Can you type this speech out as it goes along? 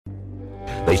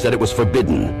They said it was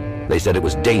forbidden. They said it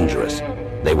was dangerous.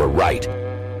 They were right.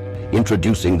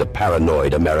 Introducing the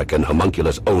Paranoid American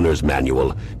Homunculus Owner's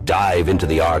Manual. Dive into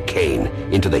the arcane,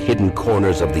 into the hidden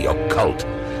corners of the occult.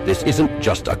 This isn't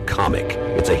just a comic.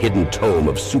 It's a hidden tome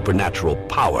of supernatural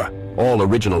power. All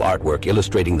original artwork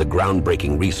illustrating the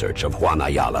groundbreaking research of Juan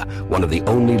Ayala, one of the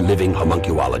only living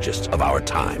homunculologists of our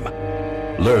time.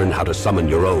 Learn how to summon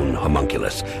your own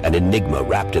homunculus, an enigma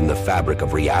wrapped in the fabric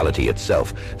of reality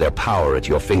itself, their power at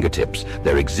your fingertips,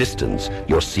 their existence,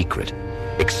 your secret.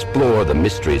 Explore the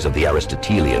mysteries of the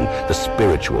Aristotelian, the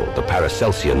spiritual, the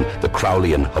Paracelsian, the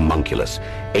Crowleyan homunculus.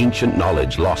 Ancient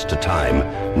knowledge lost to time,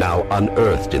 now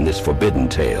unearthed in this forbidden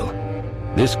tale.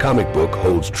 This comic book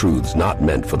holds truths not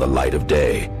meant for the light of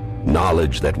day.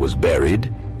 Knowledge that was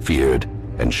buried, feared,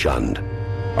 and shunned.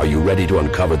 Are you ready to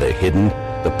uncover the hidden?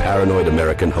 The Paranoid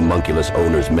American Homunculus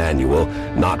Owner's Manual,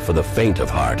 not for the faint of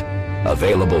heart.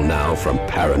 Available now from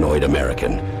Paranoid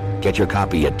American. Get your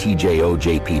copy at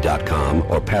tjojp.com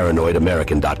or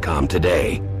paranoidamerican.com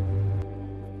today.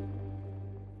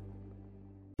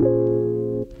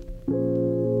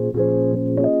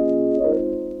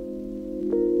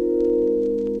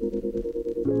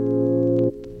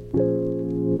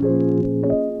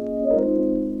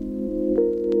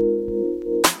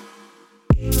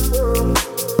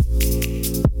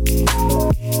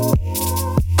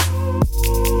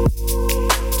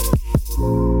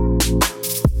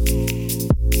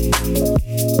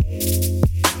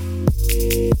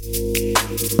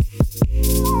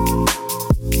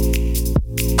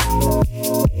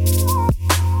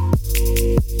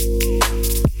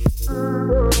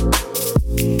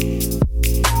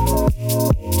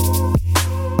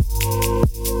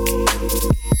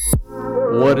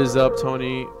 What is up,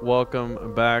 Tony?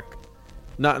 Welcome back.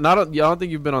 I don't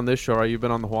think you've been on this show, right? You've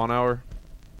been on the Juan Hour?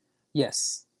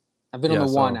 Yes. I've been on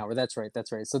the Juan Hour. That's right.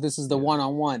 So this is the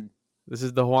one-on-one. This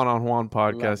is the Juan on Juan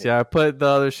podcast. Yeah, I put the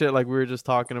other shit like we were just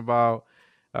talking about.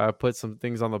 I put some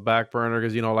things on the back burner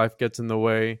because, life gets in the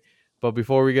way. But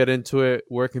before we get into it,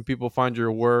 where can people find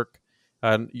your work?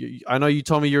 I know you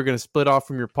told me you're going to split off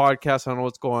from your podcast. I don't know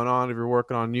what's going on, if you're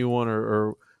working on a new one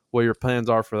or what your plans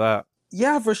are for that.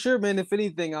 Yeah, for sure, man. If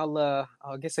anything, I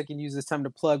guess I can use this time to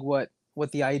plug what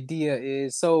the idea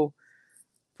is. So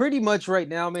pretty much right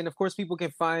now, man, of course, people can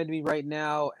find me right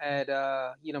now at,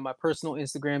 my personal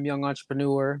Instagram, Young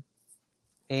Entrepreneur,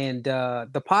 and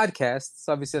the podcast.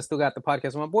 So obviously I still got the podcast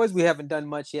with my boys. We haven't done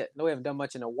much yet. No, we haven't done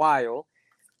much in a while.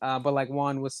 But like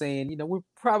Juan was saying, we're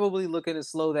probably looking to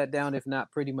slow that down, if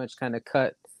not pretty much kind of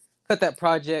cut that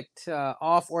project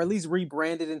off, or at least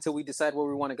rebrand it until we decide where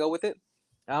we want to go with it.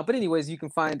 But anyways, you can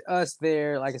find us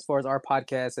there, like as far as our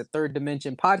podcast at Third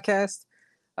Dimension Podcast.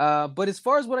 But as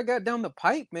far as what I got down the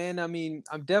pipe, man, I mean,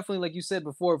 I'm definitely, like you said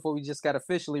before we just got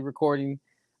officially recording,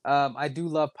 I do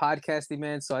love podcasting,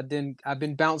 man. So I've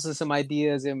been bouncing some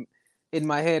ideas in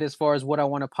my head as far as what I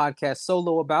want to podcast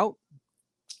solo about.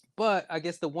 But I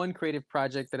guess the one creative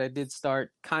project that I did start,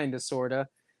 kind of, sort of,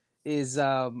 is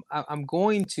I'm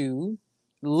going to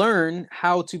learn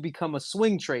how to become a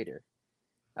swing trader.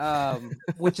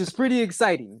 Which is pretty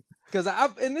exciting because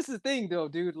and this is the thing though,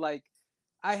 dude, like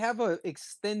I have a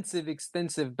extensive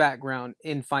background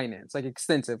in finance, like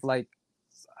extensive,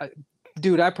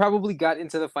 dude, I probably got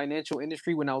into the financial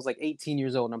industry when I was like 18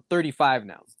 years old and I'm 35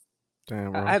 now.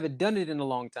 Damn, bro. I haven't done it in a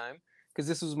long time because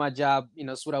this was my job,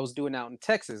 it's what I was doing out in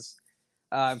Texas.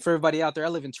 And for everybody out there, I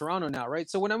live in Toronto now, right?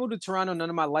 So when I moved to Toronto, none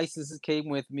of my licenses came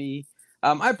with me.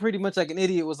 I pretty much, like an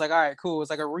idiot, was like, all right, cool, it's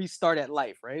like a restart at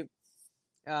life, right?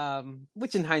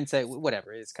 Which in hindsight,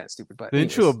 whatever, it's kind of stupid. But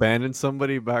didn't you abandon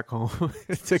somebody back home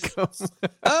to come,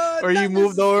 or you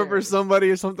moved over for somebody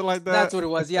or something like that? That's what it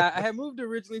was. Yeah, I had moved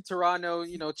originally to Toronto,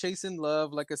 chasing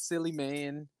love like a silly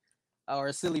man or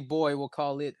a silly boy, we'll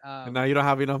call it. And now you don't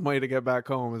have enough money to get back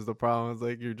home is the problem. It's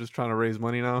like you're just trying to raise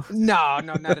money now. No,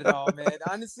 not at all, man.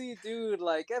 Honestly, dude,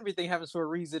 like everything happens for a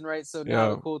reason, right? So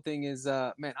now the cool thing is,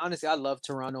 man, honestly, I love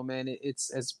Toronto, man.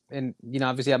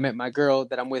 Obviously I met my girl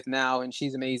that I'm with now and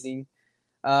she's amazing.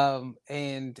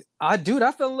 And I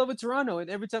fell in love with Toronto. And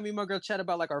every time me and my girl chat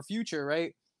about like our future,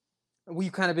 right?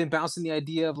 We've kind of been bouncing the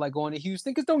idea of like going to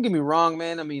Houston, because don't get me wrong,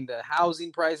 man. I mean, the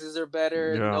housing prices are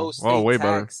better, no state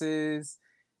taxes.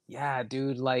 Better. Yeah,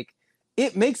 dude, like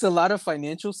it makes a lot of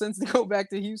financial sense to go back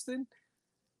to Houston,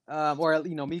 or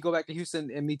me go back to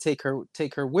Houston and me take her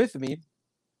with me.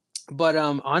 But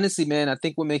honestly, man, I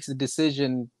think what makes the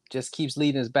decision just keeps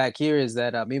leading us back here is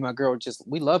that me and my girl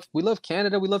we love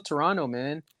Canada, we love Toronto,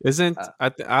 man. I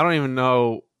don't even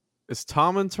know, is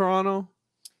Tom in Toronto?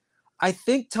 I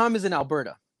think Tom is in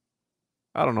Alberta.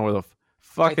 I don't know where the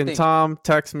Fucking Tom,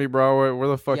 text me, bro. Where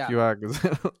the fuck you at? 'Cause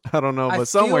I don't know, but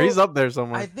somewhere he's up there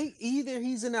somewhere. I think either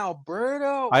he's in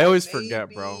Alberta. I always forget,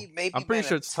 bro. Maybe I'm pretty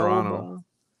sure it's Toronto.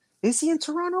 Is he in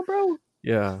Toronto, bro?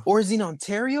 Yeah. Or is he in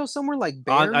Ontario somewhere like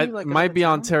Barrie? Might be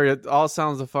Ontario. It all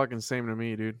sounds the fucking same to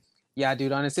me, dude. Yeah,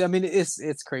 dude. Honestly, I mean,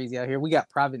 it's crazy out here. We got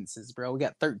provinces, bro. We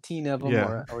got 13 of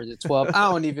them, or is it 12?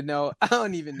 I don't even know.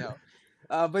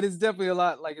 But it's definitely a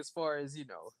lot. Like as far as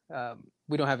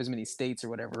we don't have as many states or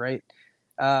whatever, right?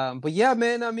 But yeah,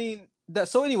 man. I mean,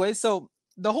 so anyway, so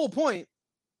the whole point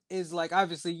is like,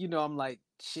 obviously, I'm like,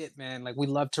 shit, man. Like we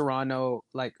love Toronto.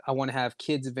 Like I want to have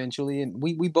kids eventually, and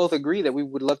we both agree that we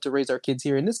would love to raise our kids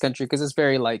here in this country because it's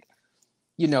very like,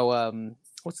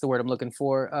 what's the word I'm looking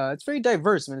for? It's very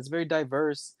diverse, man. It's very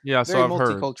diverse. Yeah, very so I've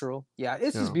multicultural. Heard. Yeah,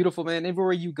 it's just beautiful, man.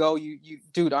 Everywhere you go, you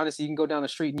dude, honestly, you can go down the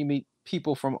street and you meet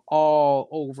people from all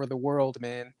over the world,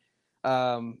 man.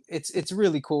 It's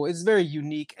really cool. It's very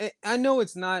unique. I know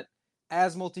it's not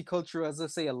as multicultural as,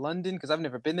 let's say, a London, because I've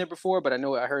never been there before, but I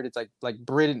heard it's like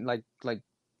Britain, like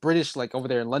British, like over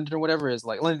there in London or whatever, is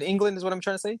like London, England is what I'm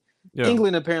trying to say. Yeah.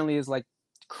 England apparently is like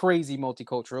crazy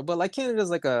multicultural, but like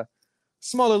Canada's like a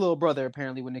smaller little brother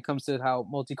apparently when it comes to how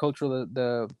multicultural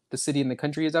the city and the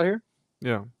country is out here.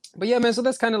 Yeah. But yeah, man, so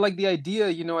that's kind of like the idea,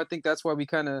 I think that's why we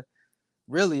kind of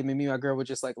really, I mean, me and my girl were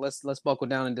just like, let's buckle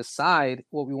down and decide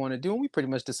what we want to do. And we pretty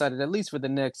much decided, at least for the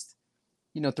next,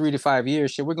 3 to 5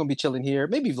 years, shit, we're going to be chilling here,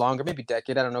 maybe longer, maybe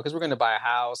decade. I don't know. Because we're going to buy a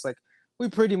house. Like we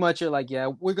pretty much are like,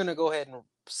 yeah, we're going to go ahead and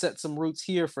set some roots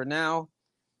here for now.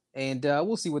 And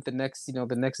we'll see what the next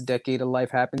decade of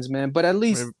life happens, man. But at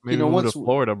least, maybe once to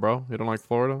Florida, bro. You don't like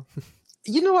Florida?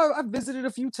 I've visited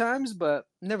a few times, but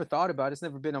never thought about it. It's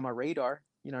never been on my radar.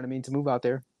 You know what I mean? To move out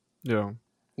there. Yeah.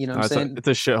 You know what I'm saying? It's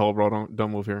a shithole, bro.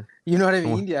 Don't move here. You know what I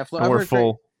mean? Yeah. We're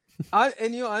full.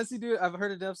 Honestly, dude, I've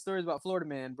heard enough stories about Florida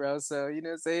man, bro. So, you know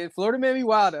what I'm saying? Florida man be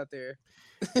wild out there.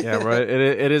 Yeah, bro.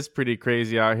 It is pretty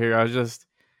crazy out here.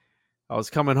 I was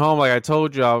coming home, like I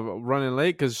told you, I was running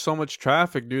late because so much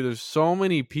traffic, dude. There's so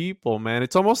many people, man.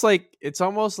 It's almost like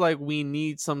we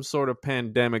need some sort of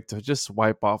pandemic to just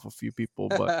wipe off a few people,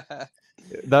 but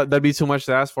that'd be too much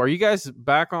to ask for. Are you guys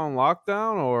back on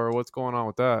lockdown, or what's going on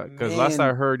with that? Because last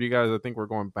I heard, you guys, I think we're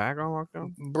going back on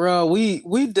lockdown. Bro,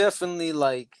 we definitely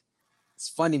like. It's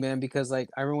funny, man, because like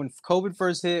I remember when COVID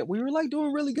first hit, we were like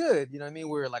doing really good. You know what I mean?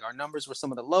 We were like, our numbers were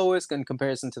some of the lowest in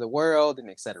comparison to the world, and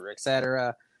et cetera, et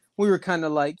cetera. We were kind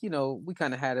of like, we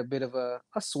kind of had a bit of a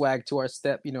swag to our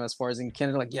step, as far as in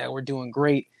Canada, like, yeah, we're doing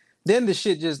great. Then the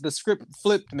script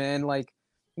flipped, man. Like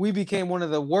we became one of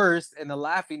the worst and the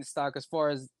laughing stock as far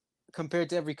as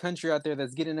compared to every country out there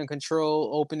that's getting in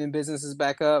control, opening businesses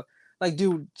back up. Like,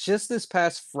 dude, just this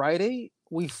past Friday,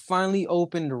 we finally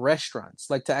opened restaurants,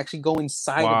 like to actually go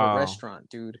inside of a restaurant,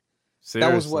 dude. Seriously?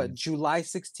 That was what, July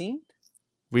 16th?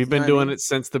 We've been doing it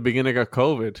since the beginning of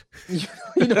COVID.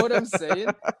 You know what I'm saying?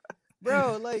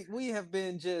 Bro, like we have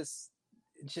been just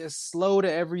slow to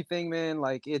everything, man.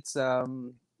 Like it's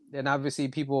and obviously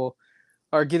people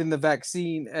are getting the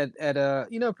vaccine at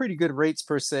pretty good rates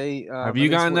per se. Have you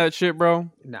gotten that shit,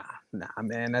 bro? Nah,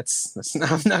 man. That's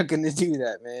I'm not gonna do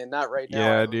that, man. Not right now.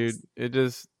 Yeah,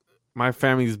 dude. My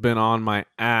family's been on my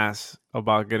ass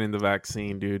about getting the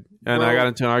vaccine, dude. And I got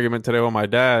into an argument today with my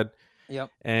dad. Yep.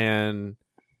 And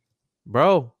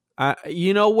bro,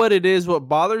 you know what it is? What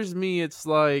bothers me, it's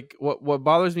like what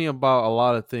bothers me about a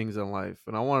lot of things in life,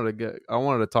 and I wanted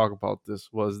to talk about this,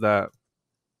 was that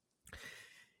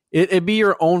it be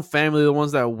your own family, the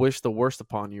ones that wish the worst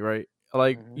upon you, right?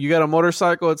 Like you got a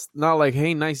motorcycle, it's not like,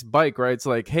 hey, nice bike, right? It's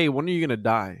like, hey, when are you gonna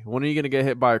die? When are you gonna get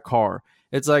hit by a car?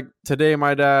 It's like today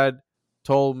my dad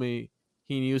told me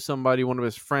he knew somebody, one of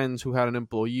his friends, who had an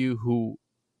employee who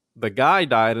the guy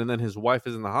died, and then his wife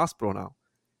is in the hospital now.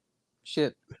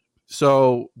 Shit.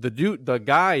 So the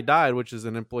guy died, which is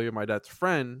an employee of my dad's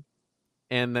friend,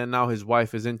 and then now his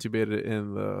wife is intubated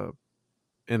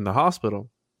in the hospital.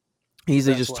 He's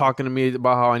just talking to me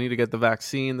about how I need to get the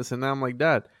vaccine, this and that. I'm like,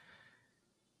 Dad,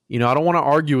 I don't want to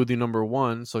argue with you, number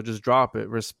one, so just drop it.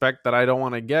 Respect that I don't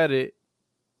want to get it.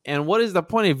 And what is the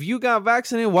point? If you got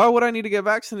vaccinated, why would I need to get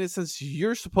vaccinated since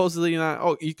you're supposedly not?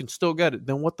 Oh, you can still get it.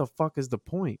 Then what the fuck is the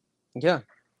point? Yeah.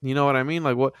 You know what I mean?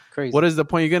 Like what? Crazy. What is the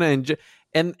point? You're gonna enjoy,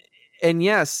 and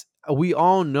yes, we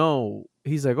all know.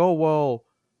 He's like, oh well.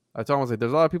 I told him, I was like,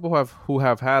 there's a lot of people who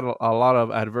have had a lot of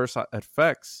adverse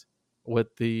effects with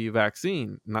the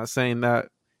vaccine. I'm not saying that,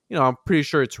 I'm pretty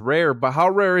sure it's rare, but how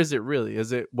rare is it really?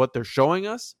 Is it what they're showing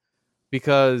us?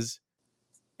 Because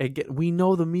we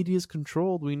know the media is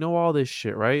controlled. We know all this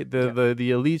shit, right? The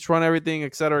elites run everything,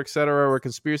 et cetera, et cetera. We're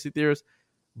conspiracy theorists,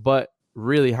 but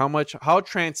really, how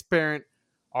transparent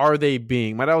are they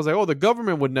being? My dad was like, oh, the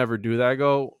government would never do that. I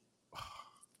go,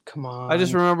 Come on. I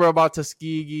just remember about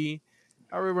Tuskegee.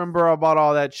 I remember about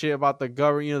all that shit about the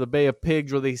government, the Bay of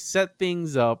Pigs, where they set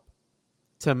things up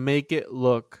to make it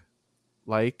look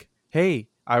like, hey,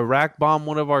 Iraq bombed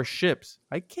one of our ships.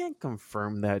 I can't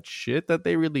confirm that shit, that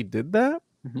they really did that,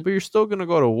 but you're still going to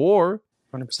go to war.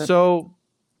 100%. So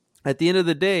at the end of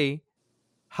the day,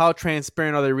 how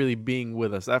transparent are they really being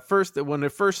with us? At first, when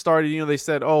it first started, they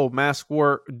said, oh, masks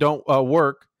don't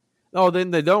work. Oh,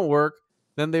 then they don't work.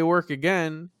 Then they work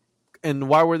again. And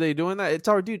why were they doing that? It's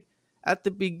our dude. At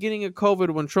the beginning of COVID,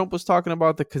 when Trump was talking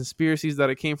about the conspiracies that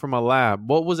it came from a lab,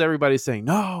 what was everybody saying?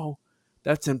 No,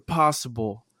 that's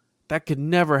impossible. That could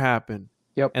never happen.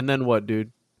 Yep. And then what,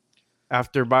 dude?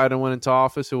 After Biden went into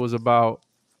office, it was about,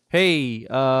 hey,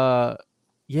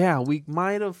 yeah, we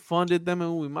might have funded them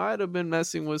and we might have been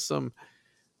messing with some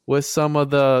of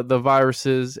the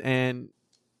viruses. And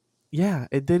yeah,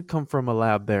 it did come from a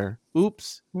lab there.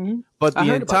 Oops. Mm-hmm. But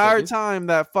the entire time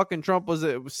that fucking Trump was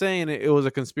saying it was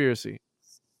a conspiracy.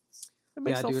 It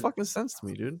makes no fucking sense to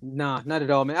me, dude. Nah, not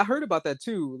at all, man. I heard about that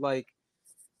too. Like,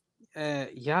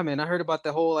 yeah, man, I heard about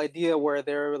the whole idea where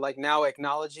they're like now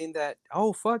acknowledging that,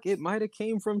 oh, fuck, it might have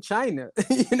came from China.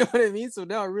 You know what I mean? So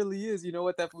now it really is,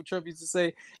 what that Trump used to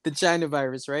say, the China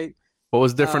virus, right? What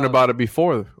was different about it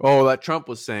before? Oh, that Trump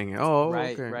was saying it. Oh,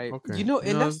 right, okay, right. Okay.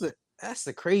 And that's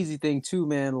the crazy thing too,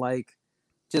 man. Like,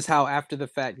 just how after the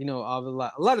fact, a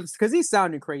lot of this, because he's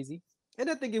sounding crazy, and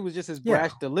I think it was just his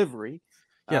brash delivery.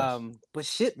 Yes. But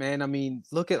shit, man. I mean,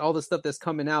 look at all the stuff that's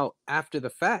coming out after the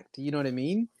fact. You know what I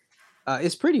mean?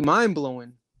 It's pretty mind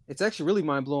blowing. It's actually really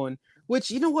mind blowing.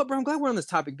 Which, you know what, bro? I'm glad we're on this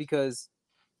topic because,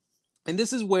 and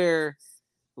this is where,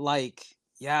 like,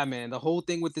 yeah, man, the whole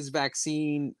thing with this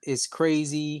vaccine is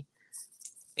crazy,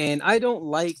 and I don't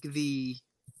like the.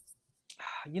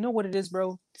 You know what it is,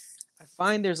 bro? I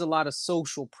find there's a lot of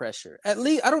social pressure. At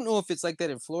least I don't know if it's like that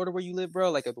in Florida where you live,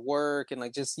 bro. Like at work and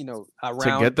like just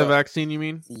around. To get the vaccine, you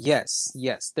mean? Yes.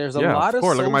 There's a lot of.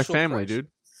 Look at my family, dude.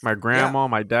 My grandma,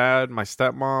 my dad, my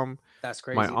stepmom. That's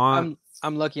crazy. My aunt.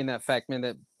 I'm lucky in that fact, man.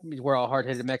 That we're all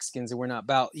hard-headed Mexicans and we're not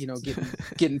about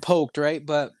getting poked, right?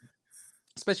 But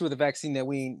especially with a vaccine that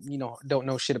we don't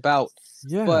know shit about.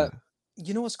 Yeah. But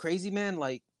you know what's crazy, man?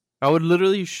 Like. I would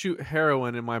literally shoot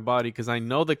heroin in my body because I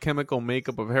know the chemical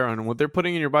makeup of heroin. And what they're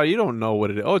putting in your body, you don't know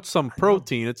what it is. Oh, it's some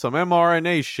protein. It's some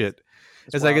mRNA shit.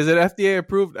 It's like, is it FDA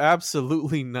approved?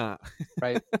 Absolutely not.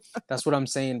 Right. That's what I'm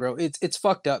saying, bro. It's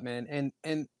fucked up, man.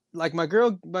 And like my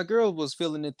girl was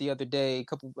feeling it the other day,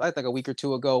 a week or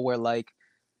two ago, where like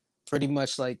pretty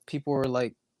much like people were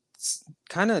like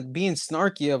kind of being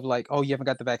snarky of like, oh, you haven't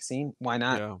got the vaccine? Why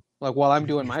not? Yeah. Like, while I'm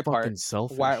doing my part,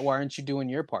 why aren't you doing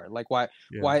your part? Like, why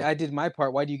I did my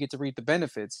part, why do you get to reap the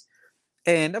benefits?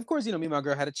 And of course, me and my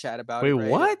girl had a chat about it. Wait,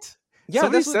 what? Yeah,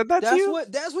 somebody said that to you?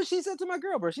 That's what she said to my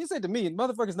girl, bro. She said to me,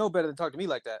 motherfuckers know better than talk to me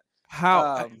like that.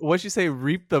 How? What'd she say?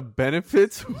 Reap the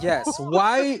benefits? Yes.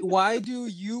 Why do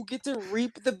you get to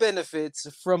reap the benefits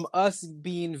from us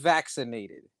being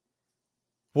vaccinated?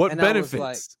 What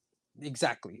benefits?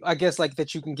 Exactly. I guess like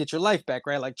that you can get your life back,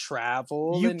 right? Like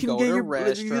travel and go to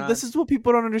restaurants. This is what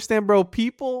people don't understand, bro.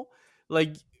 People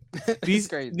like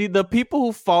the people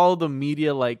who follow the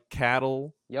media like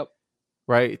cattle. Yep.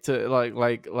 Right? To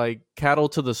like cattle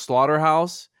to the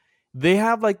slaughterhouse. They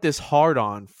have like this hard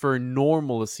on for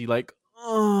normalcy. Like,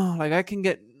 oh, like I can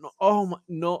get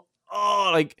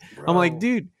like bro. I'm like,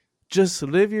 dude, just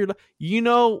live your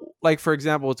life. Like for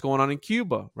example, what's going on in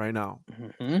Cuba right now.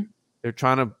 Mm-hmm. They're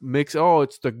trying to mix. Oh,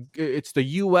 it's the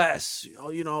U.S.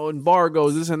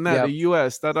 Embargoes, this and that. Yep. The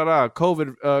U.S.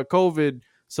 COVID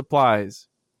supplies.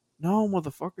 No,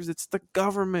 motherfuckers, it's the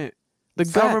government. The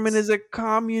government is a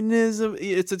communism.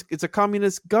 It's a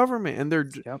communist government, and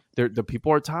the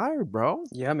people are tired, bro.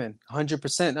 Yeah, man,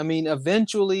 100%. I mean,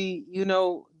 eventually,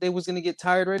 they was gonna get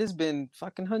tired. Right? It's been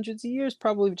fucking hundreds of years,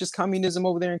 probably just communism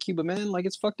over there in Cuba, man. Like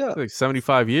it's fucked up. Like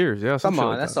 75 years. Yeah, come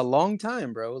on, that's a long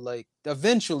time, bro. Like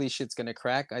eventually, shit's gonna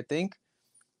crack, I think.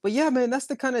 But yeah, man, that's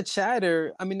the kind of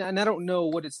chatter. I mean, and I don't know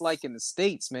what it's like in the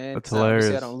States, man. That's hilarious.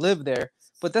 Obviously, I don't live there.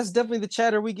 But that's definitely the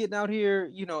chatter we getting out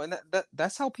here, and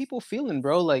that's how people feeling,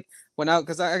 bro. Like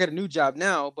because I got a new job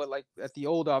now, but like at the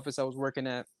old office I was working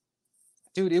at,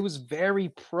 dude, it was very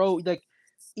pro. Like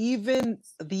even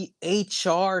the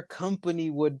HR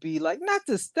company would be like, not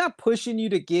to stop pushing you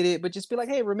to get it, but just be like,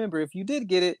 hey, remember, if you did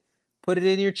get it, put it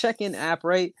in your check-in app,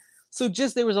 right? So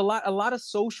just there was a lot of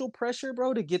social pressure,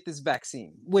 bro, to get this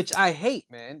vaccine, which I hate,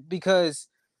 man, because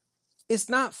it's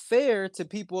not fair to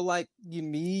people like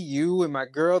me, you, and my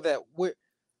girl that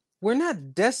we're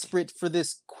not desperate for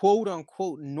this quote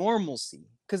unquote normalcy.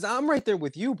 because I'm right there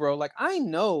with you, bro. Like, I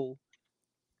know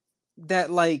that,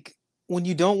 like, when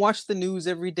you don't watch the news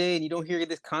every day and you don't hear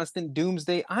this constant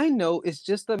doomsday, I know it's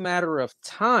just a matter of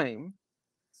time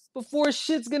before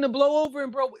shit's gonna blow over,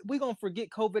 and bro, we gonna forget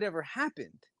COVID ever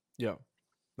happened. Yeah.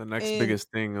 The next And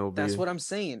biggest thing will that's be. what I'm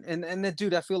saying. And then,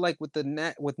 dude, I feel like with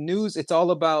with news, it's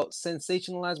all about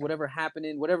sensationalize whatever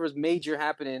happening, whatever's major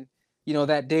happening,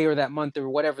 that day or that month or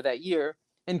whatever that year.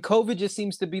 And COVID just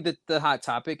seems to be the hot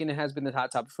topic, and it has been the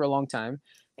hot topic for a long time.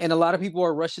 And a lot of people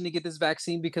are rushing to get this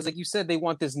vaccine because, like you said, they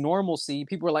want this normalcy.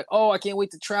 People are like, "Oh, I can't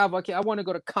wait to travel. I want to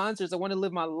go to concerts. I want to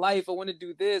live my life. I want to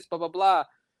do this. Blah blah blah."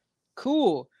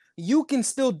 Cool. You can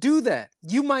still do that.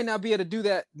 You might not be able to do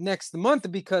that next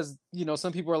month because,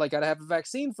 some people are like, gotta have a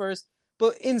vaccine first.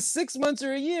 But in 6 months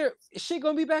or a year, shit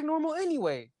gonna be back normal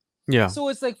anyway. Yeah. So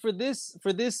it's like for this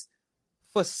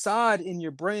facade in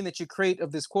your brain that you create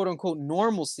of this quote unquote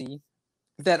normalcy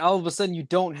that all of a sudden you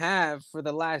don't have for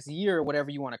the last year or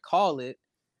whatever you want to call it.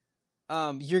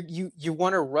 You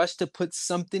want to rush to put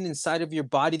something inside of your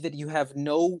body that you have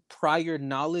no prior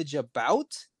knowledge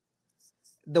about.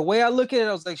 The way I look at it,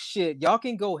 I was like, shit, y'all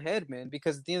can go ahead, man.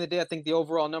 Because at the end of the day, I think the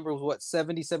overall number was what,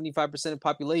 75% of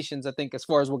populations, I think, as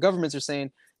far as what governments are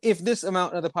saying, if this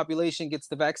amount of the population gets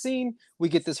the vaccine, we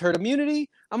get this herd immunity.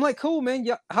 I'm like, cool, man.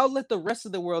 Yeah, I'll let the rest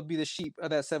of the world be the sheep of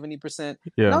that 70%.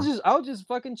 Yeah. And I'll just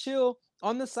fucking chill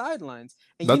on the sidelines.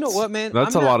 And you know what, man?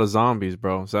 That's a lot of zombies,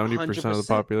 bro. 70% of the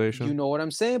population. You know what I'm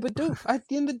saying? But dude, at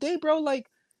the end of the day, bro, like,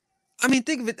 I mean,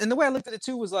 think of it. And the way I looked at it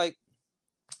too was like,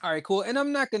 all right, cool. And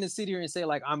I'm not going to sit here and say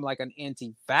like I'm like an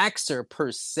anti-vaxxer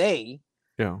per se.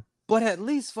 Yeah. But at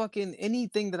least fucking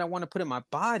anything that I want to put in my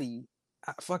body,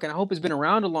 I hope it's been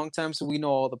around a long time so we know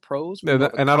all the pros. Yeah,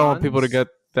 and I don't want people to get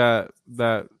that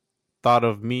thought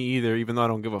of me either, even though I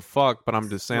don't give a fuck. But I'm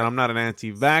just saying, right. I'm not an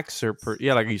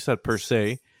anti-vaxxer like you said, per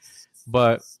se.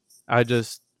 But I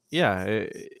just,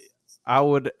 I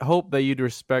would hope that you'd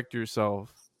respect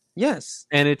yourself. Yes.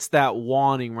 And it's that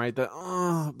wanting, right? That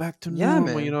back to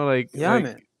normal, man.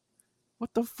 Man.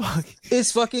 What the fuck?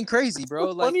 It's fucking crazy,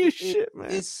 bro. Like funniest shit,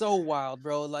 man. It's so wild,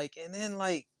 bro. Like, and then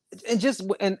like, and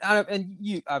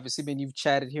you obviously, man, you've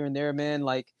chatted here and there, man.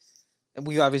 Like, and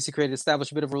we obviously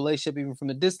established a bit of a relationship even from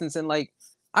the distance. And like,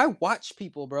 I watch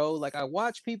people, bro. Like, I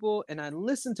watch people and I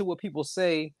listen to what people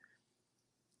say,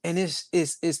 and it's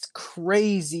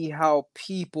crazy how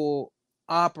people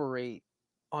operate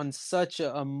on such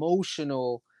a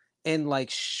emotional and like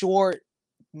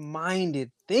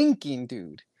short-minded thinking,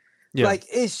 dude. Yeah. Like,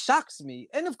 it shocks me.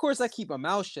 And of course I keep my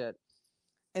mouth shut.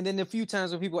 And then a few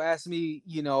times when people ask me,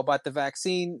 about the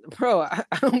vaccine, bro, I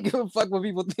don't give a fuck what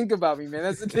people think about me, man.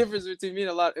 That's the difference between me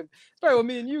and a lot of, probably what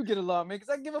me and you get along, man,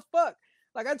 because I give a fuck.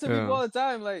 Like, I tell people all the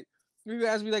time, like, people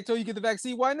ask me, like, so you get the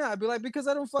vaccine, why not? I'd be like, because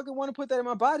I don't fucking want to put that in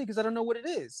my body because I don't know what it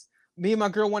is. Me and my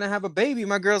girl want to have a baby.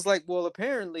 My girl's like, well,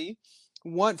 apparently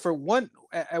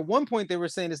at one point they were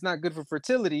saying it's not good for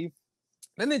fertility.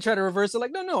 Then they try to reverse it,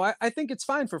 like, no, I think it's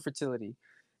fine for fertility.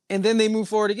 And then they move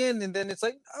forward again, and then it's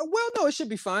like, well, no, it should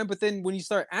be fine. But then when you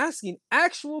start asking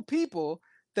actual people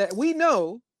that we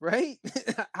know, right,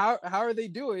 how are they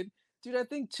doing, dude? I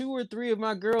think 2 or 3 of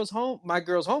my girls'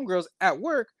 homegirls at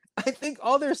work, I think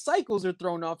all their cycles are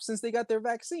thrown off since they got their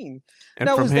vaccine. And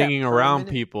now, from hanging around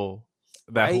people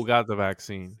that who got the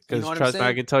vaccine, because trust me,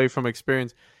 I can tell you from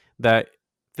experience that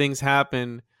things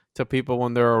happen to people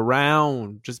when they're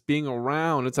around. Just being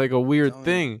around, it's like a weird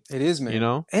thing. It is,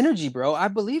 man. Energy, bro. I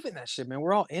believe in that shit, man.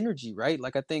 We're all energy, right?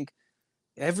 Like, I think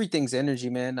everything's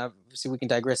energy, man. Obviously we can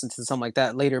digress into something like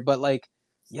that later, but like,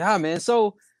 yeah, man.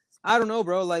 So I don't know,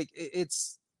 bro. Like,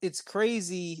 it's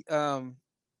crazy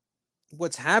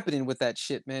what's happening with that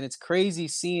shit, man. It's crazy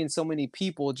seeing so many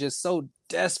people just so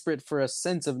desperate for a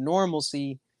sense of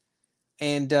normalcy.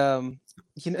 And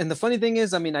and the funny thing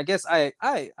is, I mean, I guess I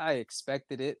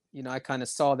expected it. I kind of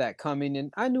saw that coming,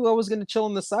 and I knew I was gonna chill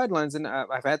on the sidelines. And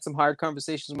I've had some hard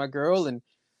conversations with my girl, and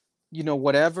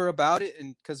whatever about it.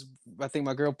 And because I think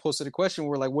my girl posted a question,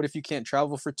 we're like, "What if you can't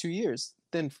travel for 2 years?"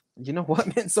 Then you know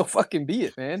what, man? So fucking be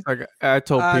it, man. Like I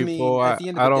told people, at the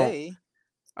end of the day,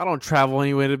 I don't travel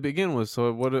anyway to begin with.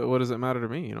 So what does it matter to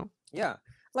me? Yeah,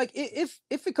 like if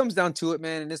it comes down to it,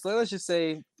 man, and it's, let's just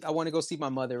say I want to go see my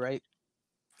mother, right?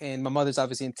 And my mother's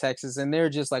obviously in Texas, and they're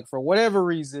just like, for whatever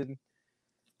reason,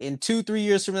 in 2-3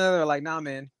 years from now, they're like, nah,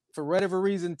 man, for whatever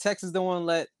reason, Texas don't want to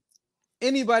let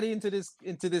anybody into this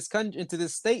country, into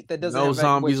this state that doesn't have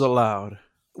zombies allowed.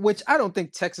 Which I don't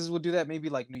think Texas will do that. Maybe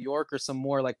like New York or some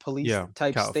more like police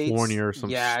type California states. California or some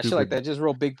shit like that, just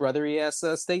real big brothery ass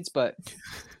states. But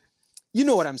you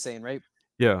know what I'm saying, right?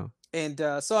 Yeah. And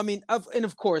so I mean,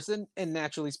 of course, and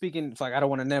naturally speaking, like I don't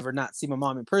want to never not see my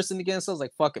mom in person again. So I was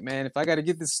like, fuck it, man. If I got to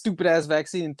get this stupid ass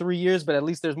vaccine in 3 years, but at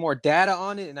least there's more data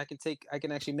on it, and I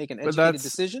can actually make an But educated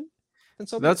decision. Then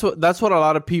so be it. that's what a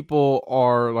lot of people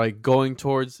are like going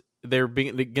towards. They're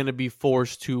going to be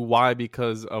forced to. Why?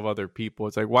 Because of other people.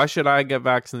 It's like, why should I get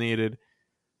vaccinated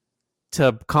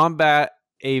to combat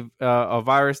a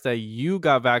virus that you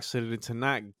got vaccinated to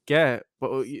not get?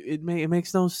 But it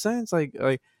makes no sense. Like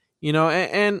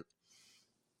and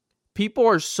people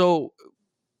are so.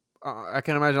 I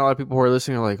can imagine a lot of people who are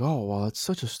listening are like, oh well, it's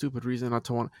such a stupid reason not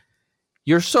to want.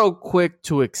 You're so quick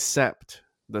to accept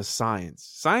the science.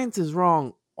 Science is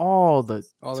wrong all the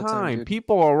time. Dude.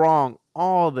 People are wrong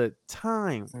all the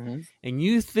time. Mm-hmm. And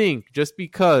you think just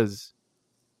because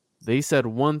they said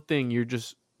one thing, you're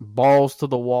just balls to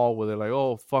the wall with it. Like,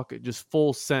 oh, fuck it. Just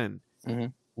full send. Mm-hmm.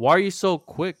 Why are you so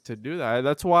quick to do that?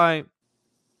 That's why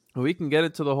we can get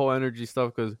into the whole energy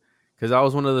stuff because that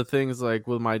was one of the things like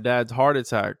with my dad's heart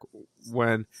attack.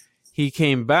 When he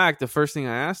came back, the first thing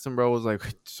I asked him, bro, was like,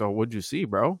 so what'd you see,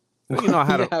 bro? You know,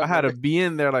 I had to be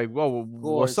in there like, whoa,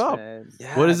 what's up?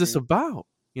 Yeah, what is this about?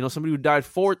 You know, somebody who died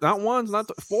not once, not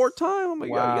four times. I'm like,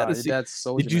 wow, you gotta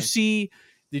see.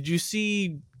 Did you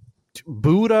see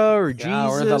Buddha or Jesus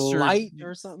or the light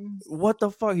or something? What the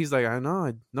fuck? He's like, I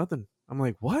know, nothing. I'm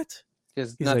like, what?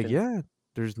 He's nothing. like, yeah,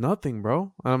 there's nothing,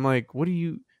 bro. And I'm like, what do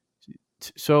you?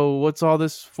 So what's all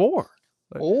this for?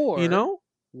 Like, or you know,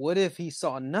 what if he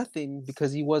saw nothing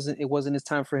because it wasn't his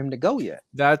time for him to go yet?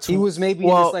 He was maybe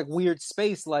in this like weird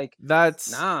space. Like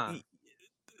nah.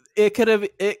 It could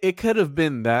have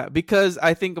been that, because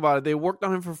I think about it, they worked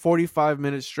on him for 45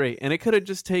 minutes straight, and it could have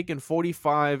just taken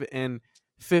 45 and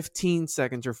 15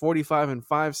 seconds or 45 and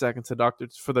 5 seconds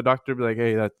for the doctor to be like,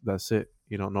 hey, that's it,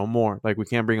 you know, no more, like we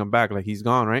can't bring him back, like he's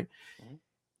gone, right? Mm-hmm.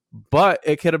 But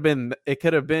it could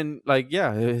have been like,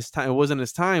 yeah, his time, it wasn't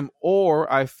his time.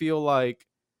 Or I feel like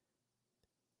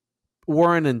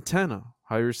we're an antenna,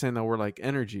 how you're saying that we're like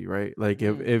energy, right? Like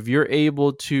mm-hmm. if you're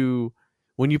able to,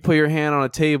 when you put your hand on a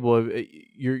table,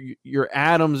 your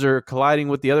atoms are colliding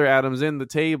with the other atoms in the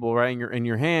table, right? In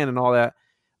your hand and all that.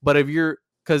 But if you're,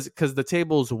 because the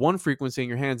table is one frequency and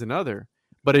your hand's another.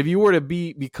 But if you were to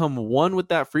become one with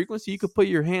that frequency, you could put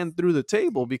your hand through the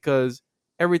table because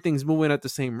everything's moving at the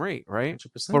same rate, right?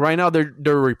 100%. But right now they're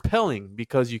repelling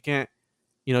because you can't,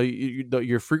 you know,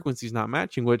 your frequency's not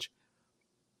matching. Which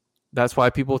that's why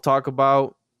people talk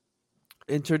about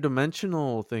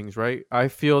interdimensional things, right? I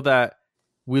feel that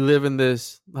we live in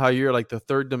this, how you're like the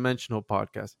third dimensional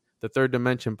podcast, the third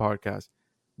dimension podcast.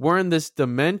 We're in this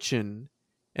dimension,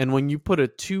 and when you put a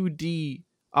 2D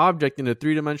object in a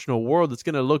three-dimensional world, it's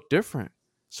going to look different.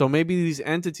 So maybe these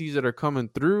entities that are coming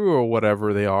through or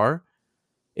whatever they are,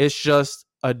 it's just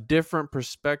a different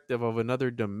perspective of another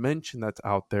dimension that's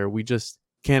out there. We just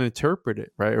can't interpret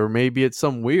it, right? Or maybe it's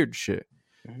some weird shit.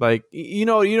 Mm-hmm. Like, you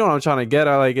know what I'm trying to get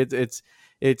at? Like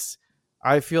it's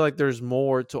I feel like there's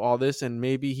more to all this, and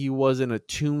maybe he wasn't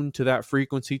attuned to that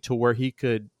frequency to where he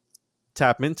could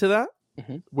tap into that,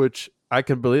 mm-hmm. which I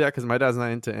can believe that because my dad's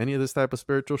not into any of this type of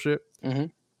spiritual shit. Mm-hmm.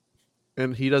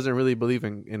 And he doesn't really believe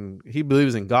he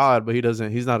believes in God, but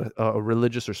he's not a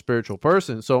religious or spiritual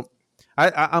person. So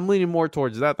I'm leaning more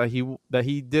towards that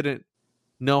he didn't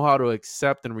know how to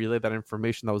accept and relay that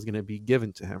information that was going to be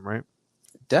given to him, right?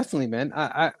 Definitely, man.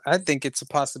 I think it's a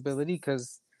possibility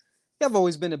because I've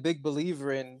always been a big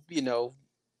believer in, you know,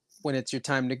 when it's your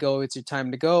time to go, it's your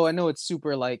time to go. I know it's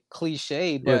super like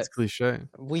cliche, but it's cliche.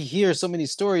 We hear so many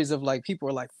stories of like people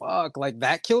are like, fuck, like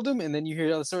that killed him. And then you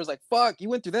hear other stories like, fuck, you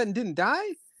went through that and didn't die?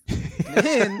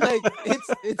 Man, like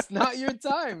it's not your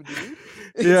time, dude.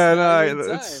 It's not your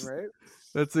time, right?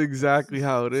 That's exactly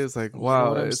how it is. Like,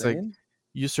 wow, it's saying? Like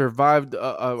you survived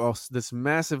this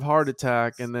massive heart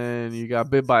attack, and then you got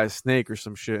bit by a snake or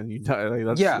some shit, and you died. Like,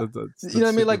 that's, yeah, that's you know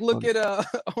what I mean. Like, funny. look at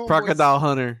Crocodile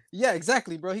Hunter. Yeah,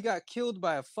 exactly, bro. He got killed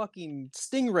by a fucking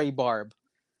stingray barb.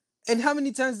 And how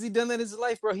many times has he done that in his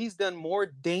life, bro? He's done more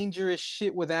dangerous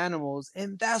shit with animals,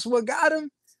 and that's what got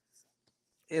him.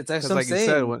 It's like I'm saying.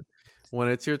 You said, when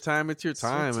it's your time, it's your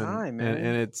time, man.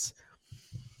 And it's,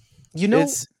 you know.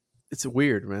 It's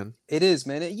weird, man. It is,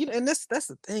 man. And that's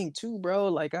the thing too, bro.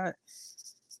 Like I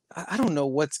don't know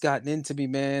what's gotten into me,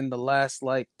 man, the last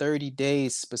like 30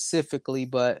 days specifically,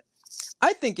 but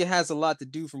I think it has a lot to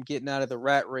do from getting out of the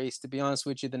rat race, to be honest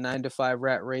with you, the 9-to-5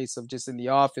 rat race of just in the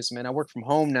office, man. I work from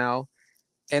home now,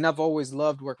 and I've always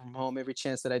loved working from home every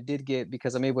chance that I did get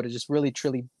because I'm able to just really,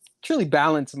 truly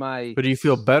balance my. But do you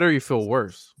feel better or you feel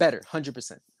worse? Better,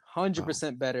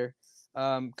 100% better.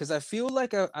 Because I feel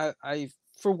like I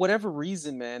for whatever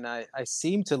reason, man, I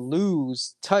seem to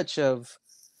lose touch of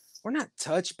or not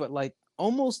touch, but like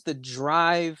almost the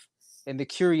drive and the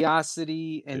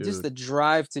curiosity and just Dude. the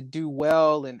drive to do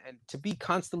well and to be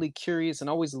constantly curious and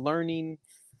always learning.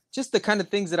 Just the kind of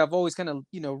things that I've always kind of,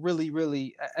 really,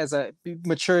 really, as I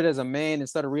matured as a man and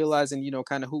started realizing,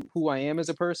 kind of who I am as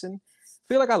a person.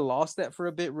 I feel like I lost that for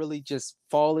a bit, really just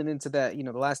falling into that,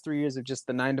 the last 3 years of just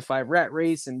the 9 to 5 rat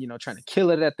race and, trying to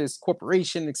kill it at this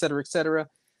corporation, et cetera, et cetera.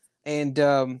 And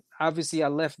obviously, I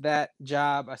left that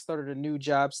job. I started a new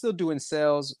job, still doing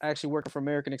sales, actually working for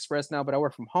American Express now, but I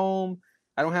work from home.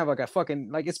 I don't have like a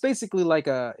fucking, like, it's basically like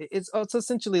it's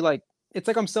essentially like, it's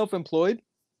like I'm self employed,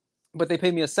 but they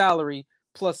pay me a salary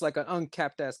plus like an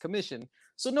uncapped ass commission.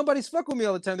 So nobody's fucking with me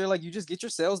all the time. They're like, you just get your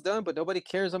sales done, but nobody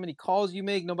cares how many calls you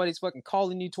make. Nobody's fucking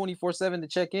calling you 24/7 to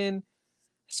check in.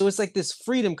 So it's like this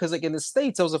freedom because like in the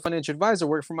States, I was a financial advisor,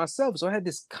 worked for myself. So I had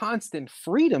this constant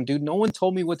freedom, dude. No one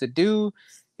told me what to do.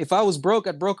 If I was broke,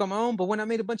 I'd broke on my own. But when I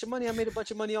made a bunch of money, I made a bunch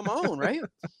of money on my own, right?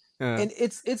 Yeah. And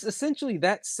it's essentially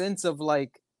that sense of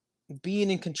like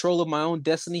being in control of my own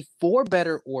destiny for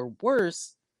better or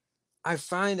worse. I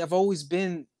find I've always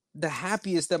been the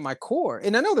happiest at my core.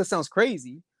 And I know that sounds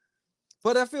crazy,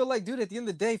 but I feel like, dude, at the end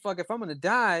of the day, fuck, if I'm gonna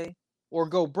die or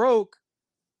go broke,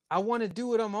 I want to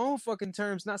do it on my own fucking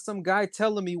terms, not some guy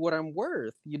telling me what I'm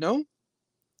worth, And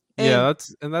Yeah,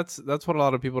 that's what a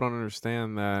lot of people don't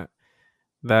understand,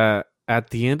 that at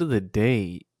the end of the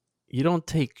day, you don't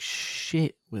take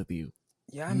shit with you.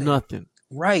 yeah, man. Nothing.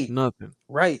 Right. Nothing.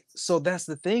 Right. So that's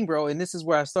the thing, bro. And this is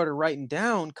where I started writing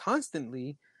down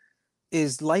constantly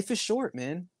is life is short,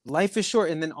 man. Life is short.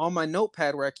 And then on my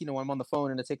notepad where I'm on the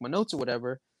phone and I take my notes or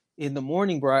whatever, in the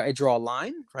morning, bro, I draw a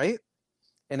line, right?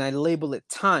 And I label it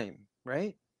time,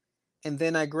 right? And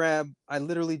then I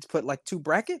literally put like 2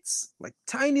 brackets, like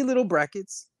tiny little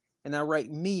brackets, and I write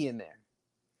me in there.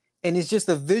 And it's just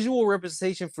a visual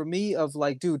representation for me of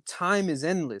like, dude, time is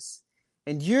endless.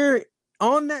 And you're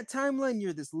on that timeline,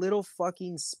 you're this little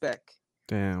fucking speck.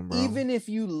 Damn, bro. Even if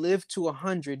you live to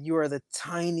 100, you are the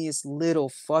tiniest little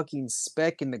fucking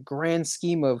speck in the grand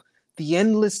scheme of the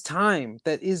endless time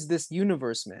that is this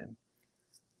universe, man.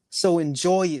 So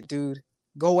enjoy it, dude.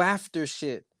 Go after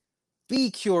shit.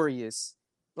 Be curious.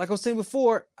 Like I was saying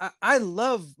before, I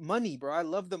love money, bro. I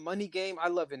love the money game. I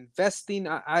love investing.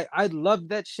 I love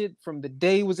that shit from the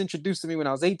day it was introduced to me when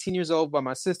I was 18 years old by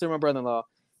my sister and my brother-in-law.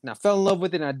 And I fell in love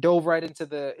with it and I dove right into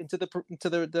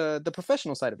the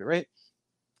professional side of it, right?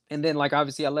 And then like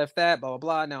obviously I left that, blah blah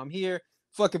blah. Now I'm here.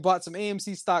 Fucking bought some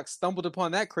AMC stocks, stumbled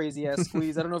upon that crazy ass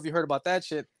squeeze. I don't know if you heard about that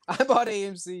shit. I bought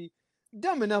AMC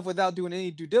dumb enough without doing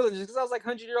any due diligence because I was like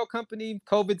 100-year-old company.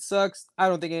 COVID sucks. I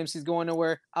don't think AMC's going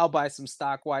nowhere. I'll buy some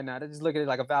stock. Why not? I just look at it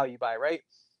like a value buy, right?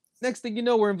 Next thing you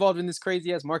know, we're involved in this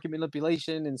crazy ass market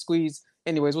manipulation and squeeze.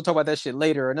 Anyways, we'll talk about that shit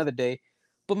later or another day.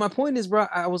 But my point is, bro,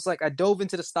 I was like, I dove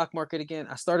into the stock market again.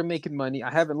 I started making money.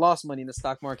 I haven't lost money in the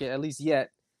stock market, at least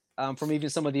yet, from even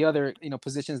some of the other,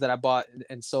 positions that I bought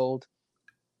and sold.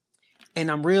 And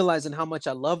I'm realizing how much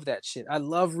I love that shit. I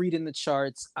love reading the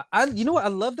charts. You know what? I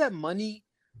love that money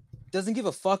doesn't give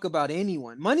a fuck about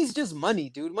anyone. Money's just money,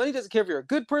 dude. Money doesn't care if you're a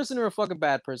good person or a fucking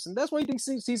bad person. That's why you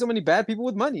see so many bad people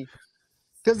with money.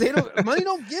 Because money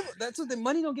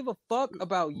don't give a fuck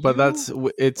about you. But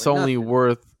it's only nothing.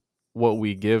 worth what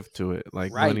we give to it.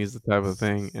 Like Right. money's the type of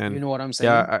thing. And You know what I'm saying?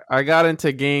 yeah, I got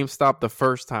into GameStop the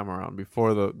first time around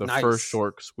before the Nice. first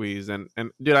short squeeze, and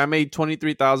dude, I made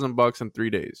 $23,000 in 3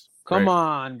 days. Come right?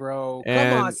 on, bro. Come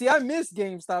And- on. See, I missed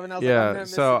GameStop, and I was Yeah, like, I'm not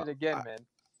so missing it again, man.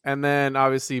 And then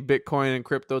obviously Bitcoin and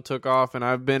crypto took off, and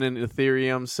I've been in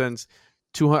Ethereum since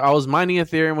 200. I was mining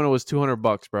Ethereum when it was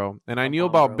 $200, bro, and I knew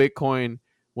about bro. Bitcoin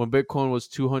when Bitcoin was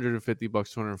 $250,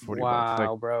 $240.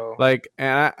 Wow, bro.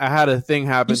 And I had a thing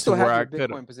happen You still to where I have your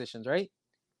could. Bitcoin positions, right?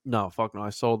 No, fuck no.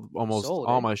 I sold almost Sold,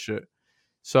 all eh? my shit.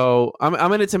 So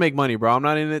I'm in it to make money, bro. I'm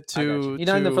not in it I got you. to. You're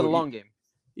not in it for the long game.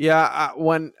 Yeah,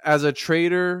 when as a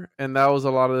trader, and that was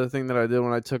a lot of the thing that I did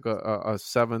when I took a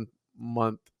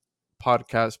 7-month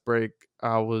podcast break.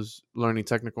 I was learning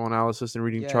technical analysis and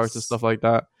reading charts and Yes. stuff like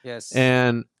that. Yes.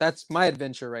 And That's my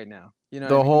adventure right now. You know,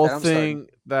 the what I mean? whole That I'm starting. thing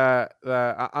that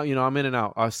I'm in and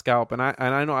out. I scalp, and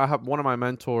I know I have one of my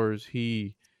mentors.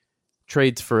 He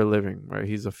trades for a living, right?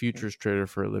 He's a futures trader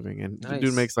for a living, and the dude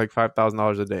Nice. makes like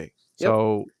 $5,000 a day. Yep.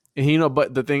 So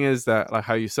but the thing is that, like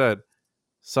how you said,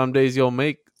 some days you'll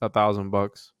make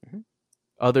 $1,000. Mhm.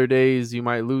 Other days you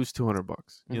might lose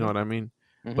 $200. You know Mhm. what I mean?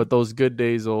 Mhm. But those good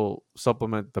days will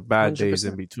supplement the bad days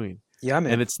in 100%. between. Yeah,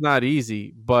 man. And it's not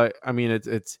easy, but I mean,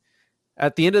 it's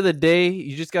at the end of the day,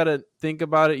 you just got to think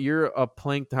about it. You're a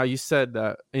plank, how you said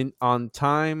that on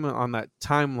that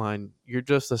timeline, you're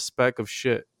just a speck of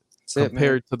shit That's it, man.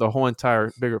 compared to the whole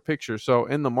entire bigger picture. So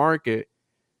in the market,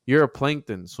 You're a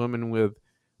plankton swimming with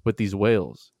these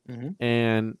whales. Mm-hmm.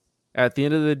 And at the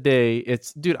end of the day,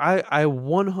 it's, dude, I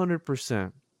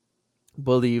 100%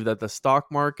 believe that the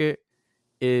stock market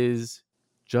is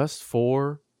just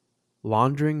for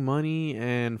laundering money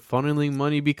and funneling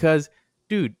money because,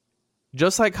 dude,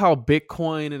 just like how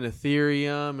Bitcoin and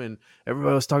Ethereum and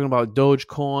everybody was talking about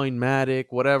Dogecoin, Matic,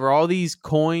 whatever, all these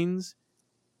coins,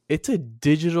 it's a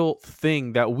digital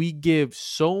thing that we give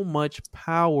so much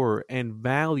power and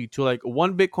value to. Like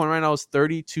one Bitcoin right now is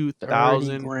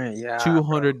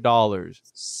 $32,200.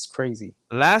 It's crazy.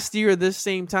 Last year, this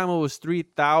same time, it was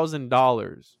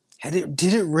 $3,000.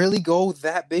 Did it really go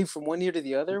that big from one year to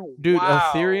the other? Dude,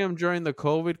 wow. Ethereum during the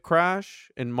COVID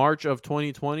crash in March of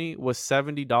 2020 was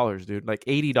 $70, dude. Like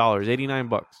 $80,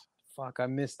 $89. Fuck, I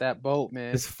missed that boat,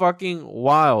 man. It's fucking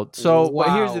wild. So, Wow.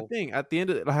 but here's the thing. At the end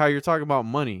of how you're talking about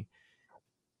money,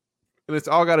 it's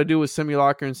all got to do with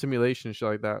simulacra and simulation and shit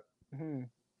like that, Mm-hmm.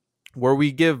 where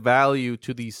we give value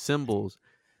to these symbols.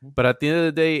 But at the end of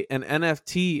the day, an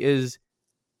NFT is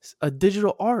a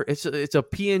digital art. It's a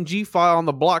PNG file on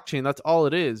the blockchain. That's all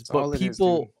it is. That's but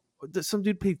people, some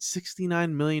dude paid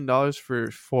 $69 million for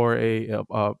a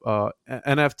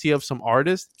NFT of some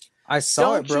artist. I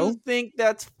saw it, bro. Don't you think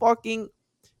that's fucking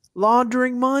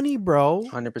laundering money, bro?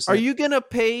 100%. Are you gonna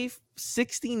pay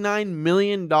 $69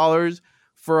 million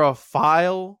for a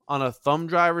file on a thumb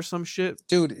drive or some shit?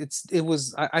 Dude, it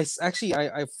was. I actually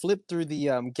flipped through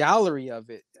the gallery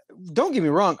of it. Don't get me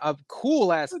wrong, a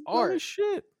cool ass art.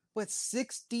 Shit. But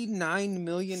 $69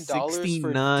 million for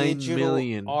 $69 digital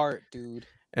million. art, dude.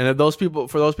 And for those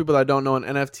people that don't know, an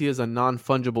NFT is a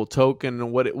non-fungible token,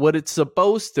 and what it's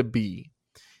supposed to be.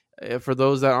 For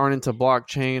those that aren't into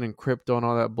blockchain and crypto and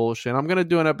all that bullshit, I'm gonna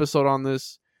do an episode on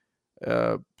this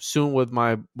soon with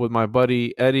my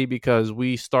buddy Eddie, because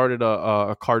we started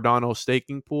a Cardano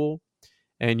staking pool,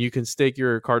 and you can stake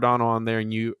your Cardano on there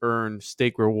and you earn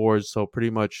stake rewards. So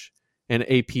pretty much an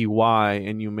APY,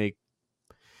 and you make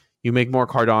more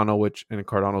Cardano, which, and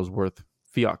Cardano is worth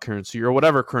fiat currency or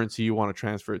whatever currency you want to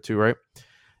transfer it to, right?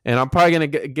 And I'm probably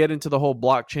going to get into the whole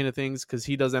blockchain of things because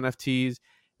he does NFTs.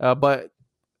 But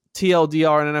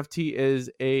TLDR and NFT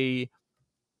is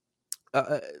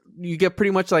you get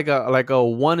pretty much like a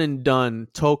one and done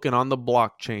token on the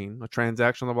blockchain, a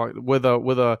transaction on the block with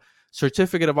a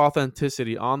certificate of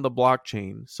authenticity on the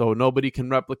blockchain, so nobody can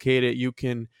replicate it. You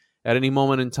can, at any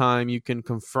moment in time, you can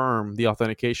confirm the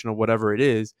authentication of whatever it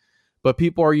is. But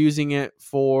people are using it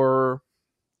for,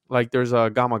 like, there's a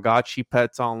Gamagachi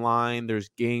pets online. There's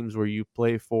games where you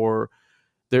play for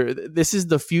there. This is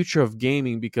the future of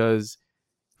gaming because,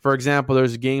 for example,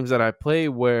 there's games that I play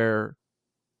where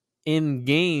in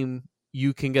game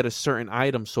you can get a certain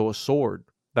item, so a sword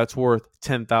that's worth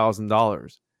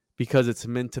 $10,000 because it's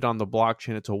minted on the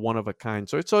blockchain. It's a one of a kind.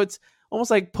 So it's almost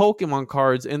like Pokemon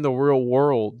cards in the real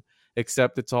world,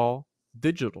 except it's all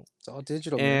digital. It's all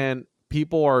digital, and man.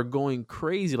 People are going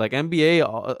crazy. Like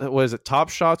NBA, was it Top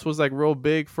Shots was like real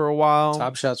big for a while.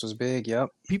 Top Shots was big, yep.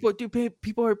 People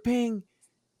are paying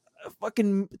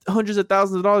fucking hundreds of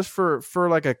thousands of dollars for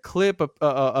like a clip,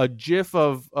 a gif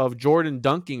of Jordan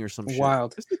dunking or some shit.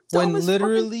 Wild. When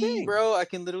literally, bro, I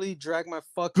can literally drag my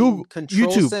fucking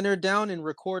control center down and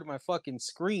record my fucking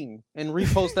screen and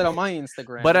repost that on my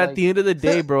Instagram. But at the end of the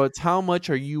day, bro, it's how much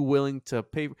are you willing to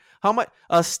pay? How much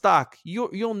a stock?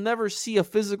 You'll never see a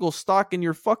physical stock in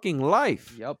your fucking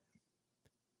life. Yep.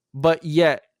 But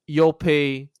yet you'll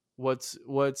pay what's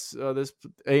this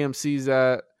AMC's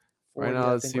at right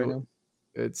now. Let's see.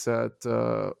 It's at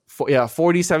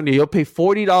 40.70. You'll pay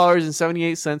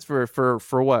 $40.78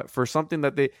 for what? For something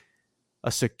that it's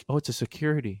a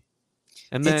security.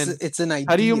 And then it's an idea.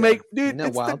 How do you make, dude? Isn't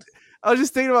that wild? I was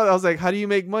just thinking about it. I was like, how do you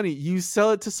make money? You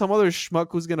sell it to some other schmuck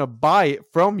who's gonna buy it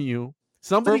from you.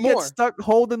 Somebody gets stuck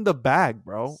holding the bag,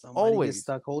 bro. Always gets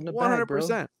stuck holding the bag, 100%.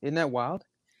 Bro. Isn't that wild?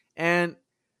 And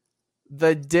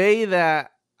the day that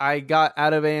I got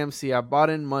out of AMC, I bought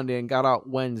in Monday and got out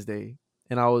Wednesday,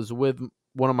 and I was with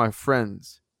one of my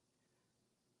friends.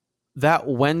 That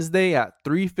Wednesday at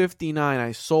 3:59,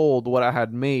 I sold what I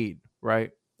had made, right,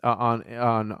 on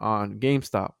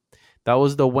GameStop. That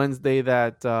was the Wednesday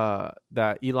that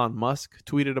Elon Musk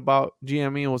tweeted about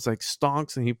GME and was like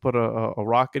stonks, and he put a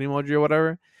rocket emoji or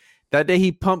whatever. That day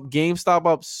he pumped GameStop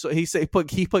up. So he put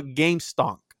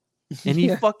GameStonk, and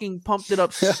he fucking pumped it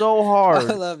up so hard.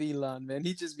 I love Elon, man.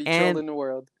 He just be trolling the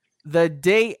world. The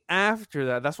day after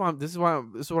that, this is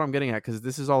what I'm getting at, because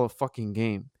this is all a fucking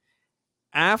game.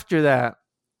 After that,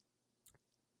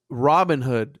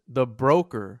 Robinhood, the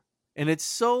broker, and it's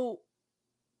so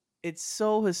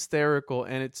hysterical,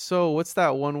 and it's so, what's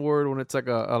that one word when it's like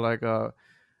a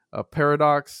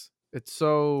paradox? it's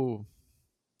so,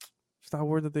 what's that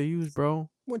word that they use, bro?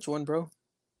 Which one, bro?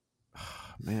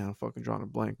 Man, I'm fucking drawing a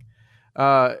blank.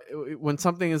 When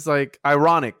something is like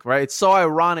ironic, right? It's so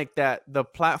ironic that the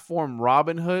platform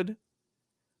Robinhood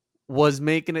was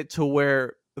making it to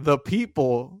where the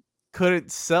people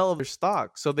couldn't sell their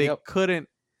stock, so they couldn't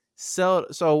sell.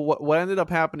 So what ended up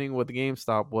happening with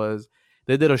GameStop was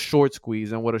they did a short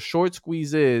squeeze, and what a short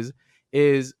squeeze is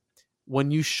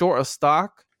when you short a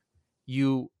stock,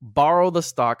 you borrow the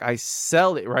stock, I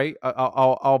sell it, right?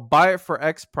 I'll buy it for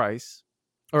X price,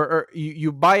 or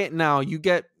you buy it now, you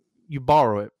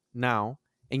borrow it now,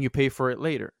 and you pay for it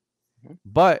later. Mm-hmm.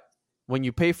 But when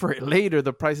you pay for it later,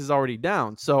 the price is already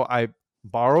down. So I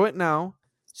borrow it now,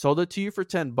 sold it to you for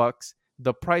 $10.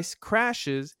 The price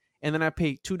crashes, and then I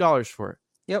pay $2 for it.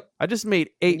 Yep. I just made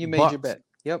 $8. You made your bet.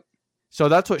 Yep. So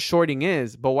that's what shorting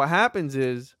is. But what happens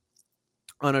is,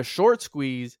 on a short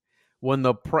squeeze, when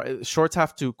the shorts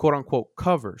have to quote unquote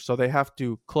cover, so they have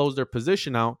to close their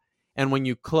position out. And when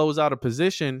you close out a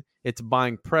position, it's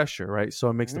buying pressure, right? So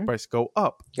it makes the price go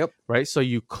up. Yep. Right. So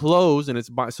you close and it's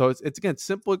buying. So it's again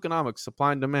simple economics,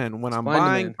 supply and demand. When I'm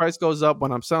buying, price goes up.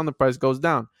 When I'm selling, the price goes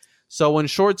down. So when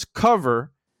shorts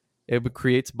cover, it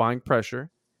creates buying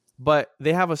pressure, but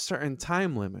they have a certain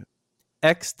time limit.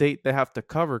 X date they have to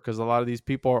cover, because a lot of these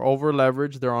people are over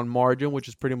leveraged. They're on margin, which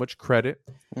is pretty much credit.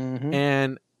 Mm-hmm.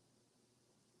 And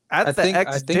I think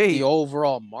the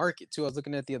overall market too, I was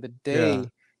looking at the other day,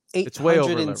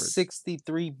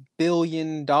 $863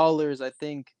 billion, I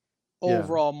think,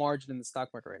 overall margin in the stock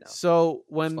market right now. So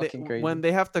when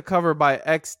they have to cover by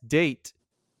X date,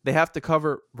 they have to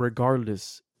cover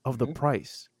regardless of the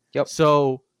price. Yep.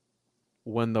 So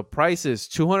when the price is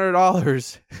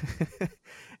 $200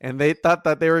 and they thought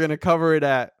that they were going to cover it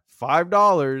at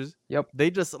 $5,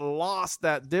 they just lost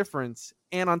that difference.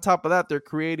 And on top of that, they're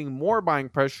creating more buying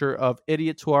pressure of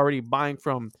idiots who are already buying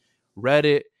from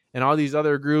Reddit and all these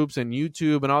other groups and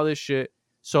YouTube and all this shit.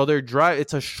 So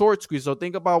it's a short squeeze. So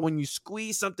think about when you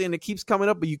squeeze something and it keeps coming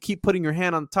up, but you keep putting your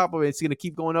hand on top of it, it's going to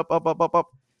keep going up, up, up, up, up.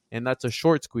 And that's a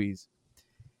short squeeze.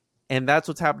 And that's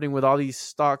what's happening with all these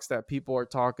stocks that people are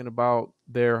talking about.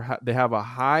 They have a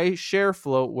high share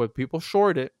float where people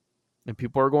short it, and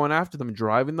people are going after them,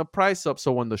 driving the price up.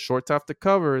 So when the shorts have to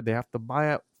cover, they have to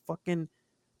buy at fucking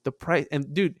the price.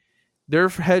 And dude, there are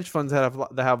hedge funds that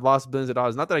have lost billions of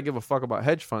dollars. Not that I give a fuck about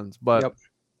hedge funds, but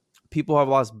people have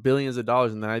lost billions of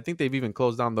dollars. And then I think they've even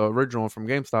closed down the original one from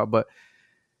GameStop. But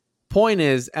point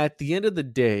is, at the end of the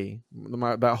day,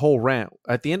 that whole rant,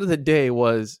 at the end of the day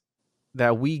was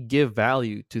that we give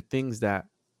value to things that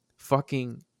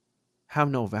fucking have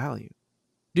no value.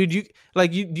 Dude, do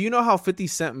you know how 50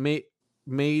 Cent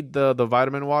made the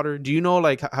vitamin water? Do you know,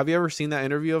 like, have you ever seen that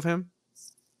interview of him?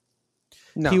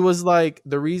 No. He was like,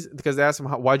 the reason, because they asked him,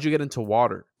 why'd you get into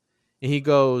water? And he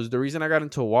goes, the reason I got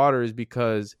into water is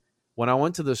because when I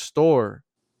went to the store,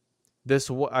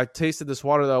 I tasted this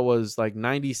water that was like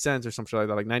 90 cents or something like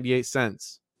that, like 98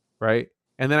 cents, right?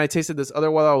 And then I tasted this other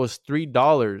water that was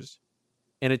 $3,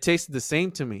 and it tasted the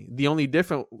same to me.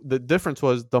 The difference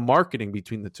was the marketing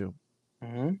between the two.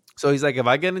 Mm-hmm. So he's like, if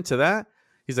I get into that,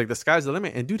 he's like, the sky's the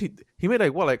limit. And dude, he made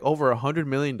like over $100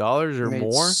 million or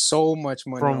more. So much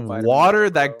money from water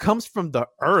that comes from the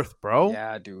earth, bro.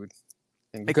 Yeah, dude.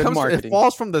 And it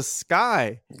falls from the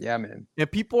sky. Yeah, man.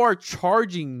 And people are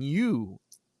charging you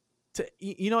to,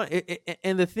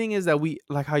 and the thing is that we,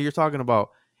 like how you're talking about,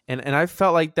 and I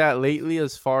felt like that lately,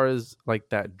 as far as like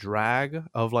that drag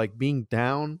of like being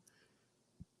down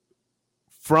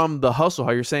from the hustle.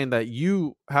 How you're saying that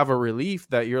you have a relief,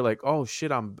 that you're like, oh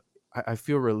shit, I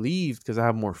feel relieved because I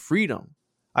have more freedom.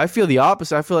 I feel the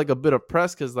opposite. I feel like a bit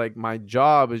oppressed because like my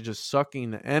job is just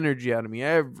sucking the energy out of me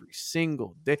every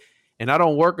single day. And I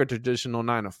don't work a traditional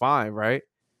 9 to 5, right?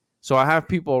 So I have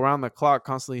people around the clock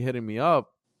constantly hitting me up.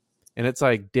 And it's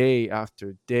like day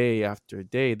after day after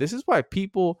day. This is why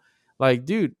people, like,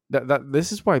 dude,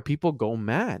 this is why people go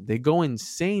mad. They go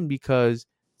insane, because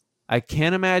I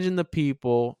can't imagine the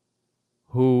people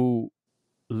who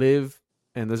live,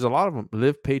 and there's a lot of them,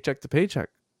 live paycheck to paycheck.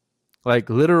 Like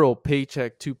literal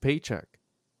paycheck to paycheck.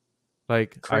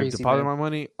 Like, I deposit my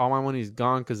money, all my money is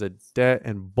gone because of debt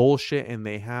and bullshit, and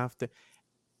they have to.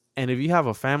 And if you have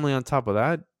a family on top of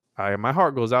that, my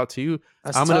heart goes out to you.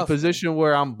 I'm tough, in a position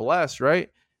where I'm blessed, right?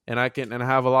 And I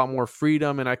have a lot more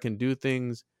freedom, and I can do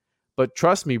things. But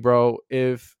trust me, bro,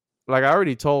 if, like, I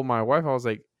already told my wife, I was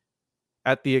like,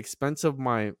 at the expense of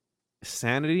my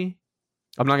sanity,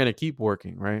 I'm not going to keep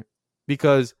working, right?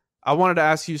 Because I wanted to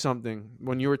ask you something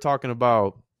when you were talking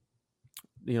about,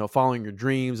 following your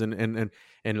dreams and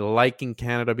liking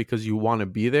Canada because you want to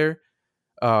be there,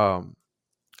 and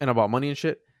about money and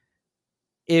shit.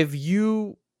 if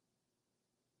you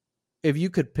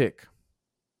could pick,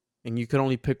 and you could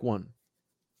only pick one,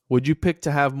 would you pick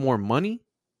to have more money,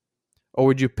 or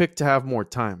would you pick to have more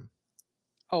time?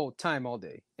 Oh, time all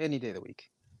day, any day of the week.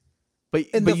 But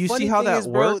And but the you see funny how thing that is,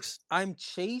 bro, works? I'm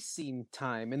chasing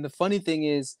time. And the funny thing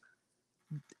is,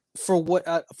 for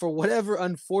whatever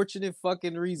unfortunate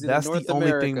fucking reason in That's the North only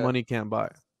thing America, money can't buy.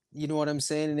 you know what I'm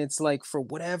saying? And it's like, for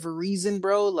whatever reason,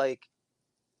 bro, like,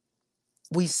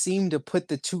 we seem to put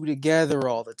the two together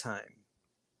all the time.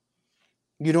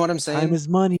 You know what I'm saying? Time is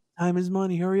money. Time is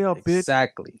money. Hurry up, bitch.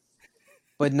 Exactly.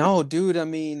 But no, dude, I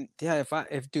mean, yeah,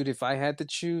 if I had to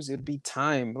choose, it'd be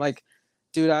time. Like,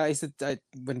 dude,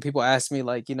 when people ask me,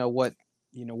 like, what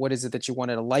is it that you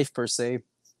want out of life per se?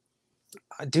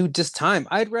 Dude, just time.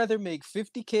 I'd rather make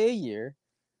 $50K a year,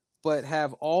 but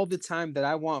have all the time that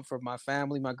I want for my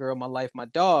family, my girl, my life, my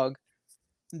dog,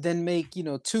 than make,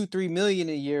 2-3 million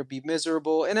a year, be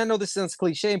miserable. And I know this sounds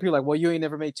cliche, and people are like, well, you ain't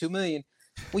never made 2 million.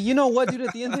 Well, you know what, dude,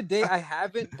 at the end of the day, I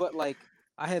haven't, but like,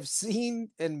 I have seen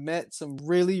and met some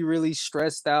really, really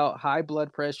stressed out, high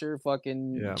blood pressure,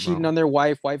 fucking cheating on their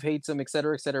wife hates them, et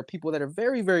cetera, people that are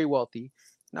very, very wealthy.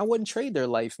 And I wouldn't trade their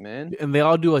life, man. And they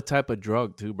all do a type of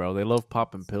drug too, bro. They love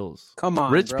popping pills. Come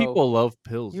on, rich bro. people love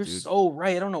pills. You're dude. so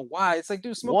right. I don't know why. It's like,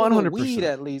 dude, smoke a little weed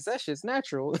at least. That shit's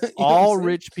natural. All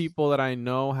rich people that I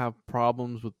know have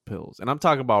problems with pills, and I'm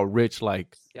talking about rich,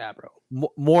 like bro,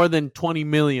 more than 20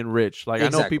 million rich. Like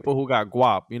exactly. I know people who got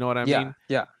guap. You know what I mean?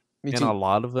 Yeah. Me and too. A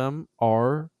lot of them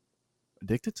are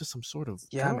addicted to some sort of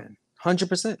drug. Man,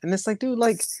 100%. And it's like, dude,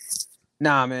 like,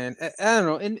 nah, man. I don't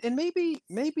know. And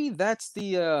maybe that's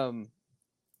the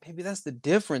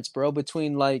difference, bro,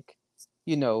 between like,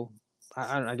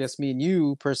 I guess me and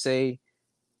you per se,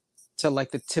 to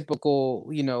like the typical,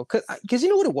 because you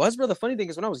know what it was, bro. The funny thing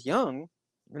is, when I was young,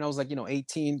 when I was like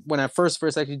 18, when I first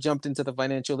actually jumped into the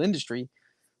financial industry,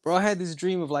 bro, I had this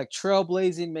dream of like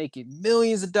trailblazing, making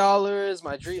millions of dollars.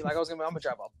 My dream, like, I'm gonna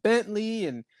drive a Bentley,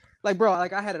 and like, bro,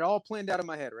 like, I had it all planned out in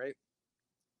my head, right?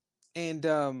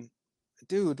 And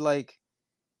dude, like,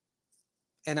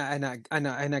 and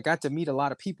I got to meet a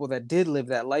lot of people that did live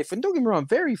that life. And don't get me wrong,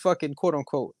 very fucking quote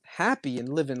unquote happy and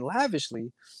living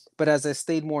lavishly. But as I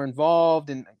stayed more involved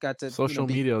and got to social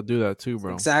media will do that too,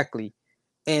 bro. Exactly.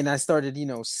 And I started,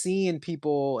 seeing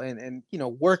people and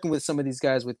working with some of these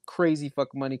guys with crazy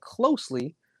fucking money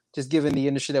closely, just given the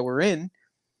industry that we're in.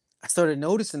 I started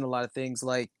noticing a lot of things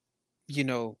like,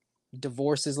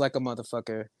 divorces like a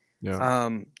motherfucker.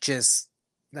 Yeah. Just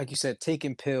like you said,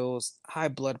 taking pills, high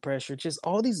blood pressure, just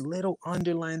all these little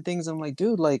underlying things. I'm like,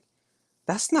 dude, like,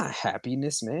 that's not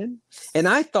happiness, man. And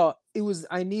I thought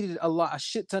I needed a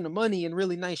shit ton of money and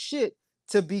really nice shit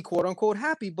to be quote unquote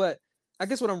happy. But I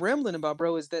guess what I'm rambling about,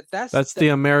 bro, is that's the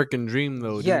American dream,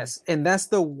 though. Yes, dude. And that's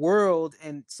the world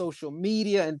and social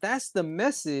media, and that's the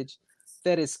message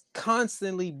that is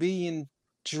constantly being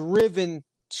driven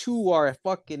to our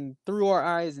fucking through our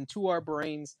eyes and to our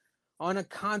brains on a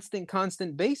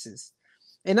constant basis.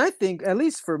 And I think, at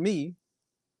least for me,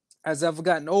 as I've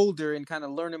gotten older and kind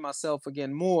of learning myself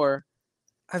again more,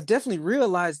 I've definitely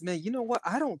realized, man, you know what?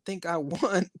 I don't think I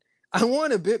want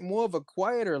a bit more of a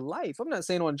quieter life. I'm not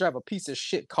saying I want to drive a piece of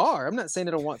shit car. I'm not saying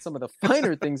I don't want some of the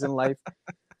finer things in life,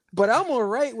 but I'm all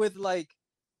right with, like,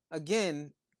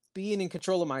 again, being in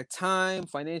control of my time,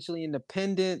 financially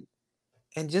independent,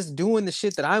 and just doing the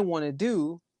shit that I want to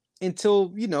do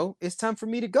until, it's time for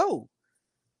me to go.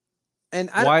 And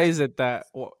why is it that?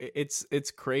 Well,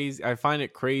 it's crazy. I find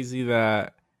it crazy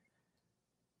that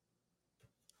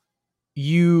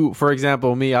you, for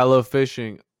example, me, I love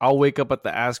fishing. I'll wake up at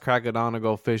the ass crack of dawn to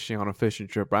go fishing on a fishing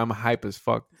trip. I'm hype as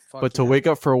fuck. But to wake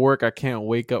up for work, I can't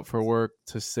wake up for work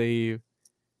to save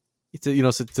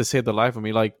the life of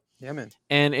me. Like, yeah, man.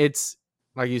 And it's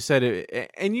like you said,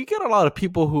 and you get a lot of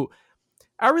people who,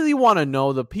 I really want to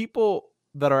know the people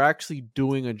that are actually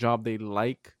doing a job they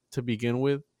like to begin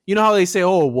with. You know how they say,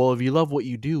 oh, well, if you love what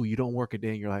you do, you don't work a day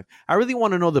in your life. I really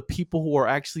want to know the people who are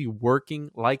actually working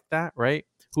like that, right?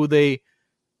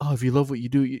 If you love what you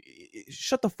do,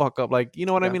 shut the fuck up. Like, you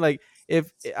know what I mean? Like,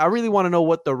 if I really want to know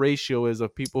what the ratio is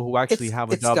of people who actually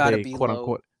have a job they quote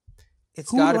unquote.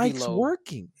 It's gotta be low. Who likes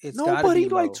working? Nobody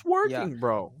likes working,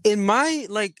 bro. In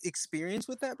my experience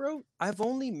with that, bro, I've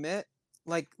only met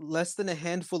less than a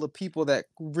handful of people that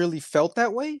really felt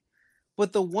that way.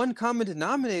 But the one common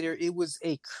denominator, it was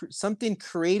something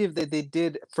creative that they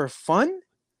did for fun,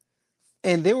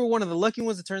 and they were one of the lucky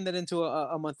ones to turn that into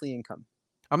a monthly income.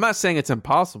 I'm not saying it's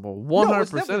impossible.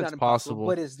 100% it's possible,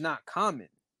 but it's not common.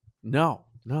 No.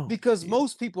 Because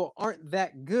most people aren't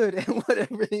that good at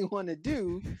whatever they want to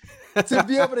do to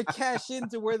be able to cash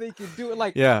into where they can do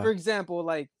it. For example,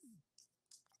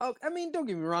 Oh, I mean, don't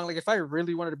get me wrong. Like, if I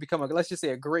really wanted to become let's just say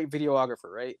a great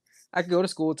videographer, right? I could go to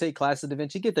school, take classes, and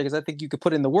eventually get there because I think you could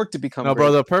put in the work to become No, great.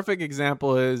 bro. The perfect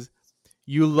example is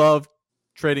you love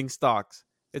trading stocks.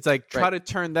 It's like try to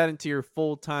turn that into your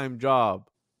full-time job.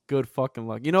 Good fucking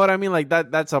luck. You know what I mean? Like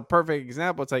that's a perfect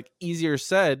example. It's like easier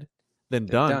said than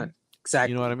done.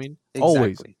 Exactly. You know what I mean?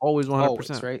 Exactly. Always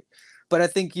 100%. Right? But I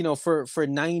think, for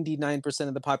 99%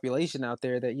 of the population out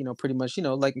there that, pretty much,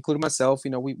 like including myself,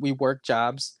 we work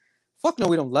jobs. Fuck no,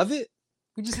 we don't love it.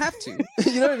 We just have to.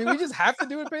 You know what I mean? We just have to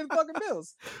do it, pay the fucking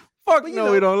bills. Fuck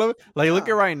no, we don't love it. Like, look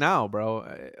at right now, bro.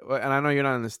 And I know you're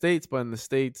not in the States, but in the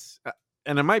States,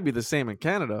 and it might be the same in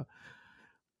Canada.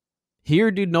 Here,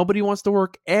 dude, nobody wants to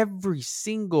work. Every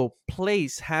single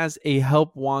place has a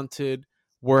help wanted.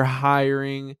 We're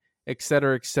hiring, et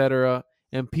cetera,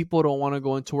 and people don't want to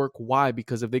go into work. Why?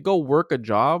 Because if they go work a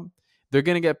job, they're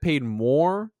going to get paid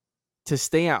more to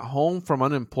stay at home from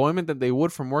unemployment than they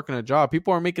would from working a job.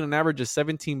 People are making an average of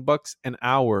 $17 an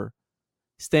hour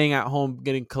staying at home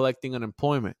collecting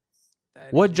unemployment.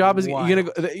 What job is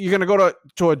you're gonna go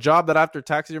to a job that after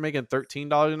taxes you're making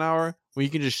 $13 an hour, where you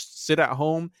can just sit at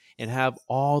home and have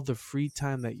all the free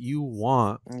time that you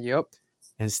want? Yep.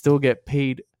 And still get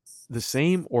paid the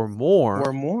same or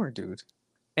more, dude.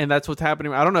 And that's what's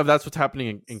happening. I don't know if that's what's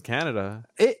happening in Canada.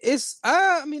 It's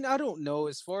I mean, I don't know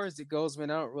as far as it goes, man.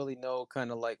 I don't really know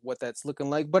kind of like what that's looking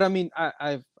like. But I mean,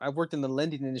 I've worked in the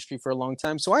lending industry for a long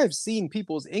time, so I have seen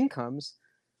people's incomes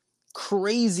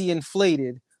crazy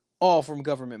inflated, all from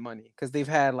government money, because they've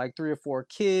had like 3 or 4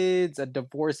 kids, a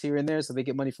divorce here and there, so they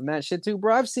get money from that shit too,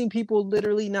 bro. I've seen people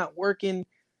literally not working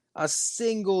a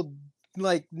single,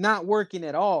 not working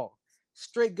at all,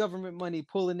 straight government money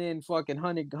pulling in fucking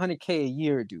 100K a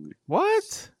year, dude.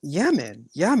 What? Yeah,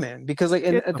 man. Because like,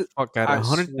 get the fuck out of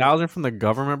 100,000 from the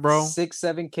government, bro.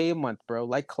 6-7K a month, bro,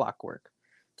 like clockwork,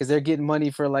 because they're getting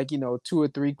money for 2 or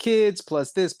 3 kids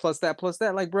plus this, plus that, plus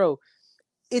that. Like, bro,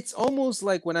 it's almost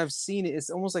like when I've seen it, it's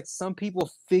almost like some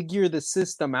people figure the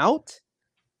system out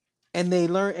and they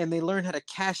learn how to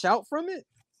cash out from it,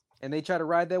 and they try to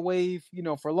ride that wave,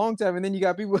 for a long time. And then you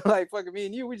got people like fucking me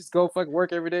and you, we just go fucking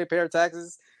work every day, pay our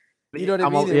taxes. You know what I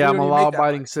mean? I'm a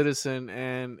law-abiding citizen,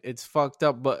 and it's fucked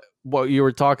up. But what you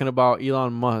were talking about,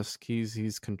 Elon Musk,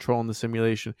 he's controlling the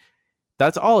simulation.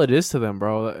 That's all it is to them,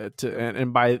 bro.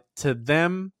 And by to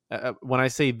them, when I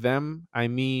say them, I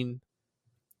mean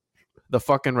the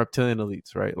fucking reptilian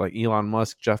elites, right? Like Elon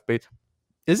Musk, Jeff Bezos.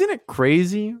 Isn't it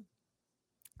crazy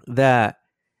that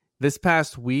this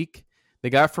past week the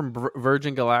guy from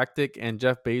Virgin Galactic and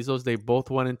Jeff Bezos, they both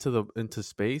went into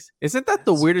space? Isn't that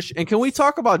the weirdest? And can we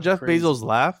talk about Jeff Bezos'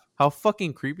 laugh? How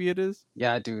fucking creepy it is?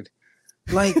 Yeah, dude.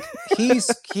 Like he's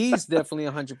definitely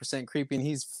 100% creepy, and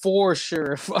he's for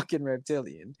sure a fucking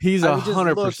reptilian. He's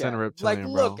 100% reptilian. Like,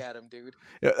 look at him, dude.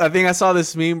 I think I saw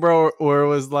this meme, bro, where it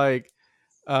was like,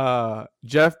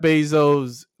 Jeff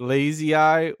Bezos' lazy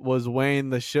eye was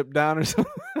weighing the ship down or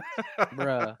something.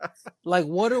 Bruh, like,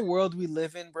 what a world we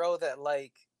live in, bro. That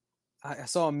like, I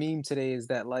saw a meme today, is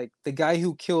that like the guy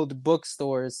who killed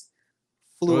bookstores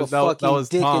flew a fucking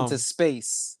dick into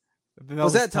space.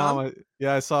 Was that Tom?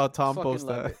 Yeah, I saw Tom post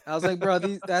that. I was like, bro,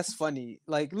 that's funny.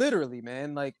 Like, literally,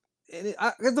 man. Like,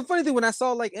 the funny thing, when I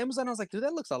saw like Amazon, I was like, dude,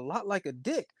 that looks a lot like a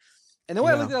dick. And the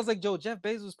way I looked at it, I was like, Joe, Jeff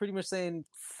Bezos was pretty much saying,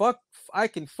 fuck, I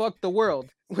can fuck the world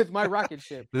with my rocket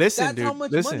ship. That's how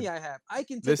much money I have. I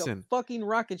can take a fucking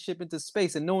rocket ship into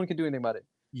space and no one can do anything about it.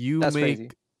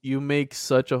 You make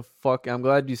such a fuck. I'm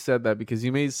glad you said that, because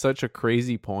you made such a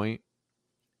crazy point.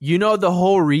 You know, the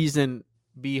whole reason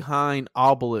behind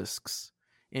obelisks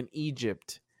in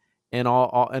Egypt and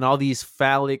all these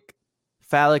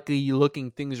phallically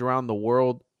looking things around the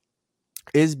world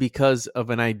is because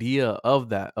of an idea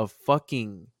of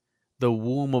fucking the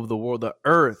womb of the world, the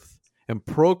earth, and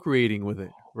procreating with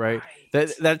it, right?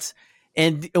 That's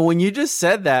and when you just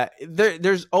said that,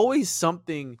 there's always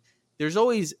something. There's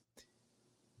always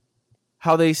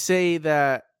how they say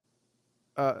that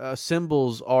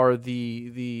symbols are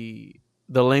the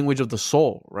language of the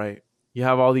soul, right? You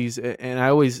have all these, and I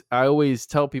always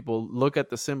tell people, look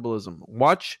at the symbolism.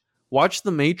 Watch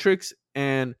The Matrix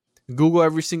and Google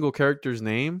every single character's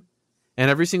name,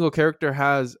 and every single character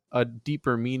has a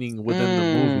deeper meaning within the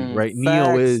movie, right?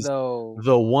 Neo is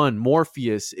the one.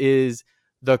 Morpheus is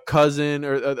the cousin,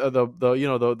 or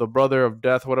the brother of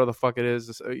death, whatever the fuck it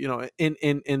is.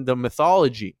 In the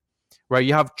mythology, right?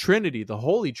 You have Trinity, the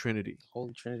Holy Trinity.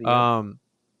 Yeah.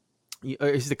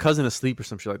 he's the cousin of sleep or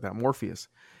some shit like that, Morpheus.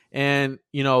 And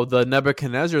the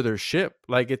Nebuchadnezzar, their ship,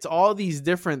 like it's all these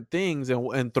different things,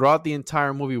 and throughout the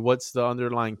entire movie, what's the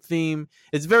underlying theme?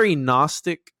 It's very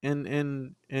Gnostic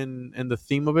in the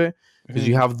theme of it, because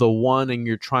you have the one, and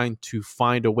you're trying to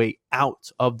find a way out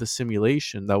of the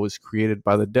simulation that was created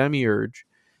by the demiurge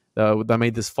that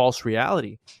made this false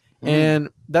reality. And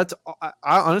that's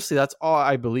honestly, that's all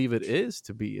I believe it is,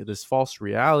 to be this false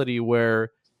reality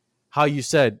where, how you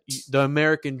said, the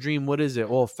American dream, what is it?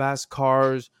 Oh, fast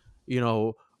cars,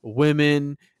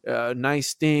 women,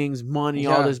 nice things, money,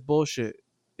 all this bullshit.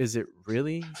 Is it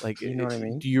really? Like, you know what I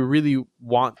mean? Do you really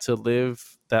want to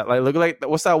live that? Like, look, like,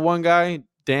 what's that one guy,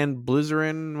 Dan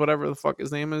Blizarin, whatever the fuck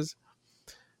his name is,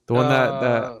 the one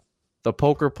that the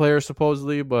poker player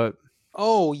supposedly, but.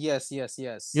 Oh, yes. You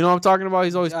know what I'm talking about?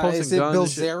 He's always posting is it guns.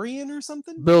 Bilzerian or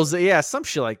something? Yeah, some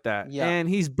shit like that. Yeah. And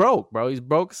he's broke, bro. He's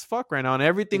broke as fuck right now. And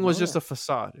everything was just a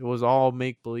facade. It was all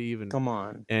make-believe. And come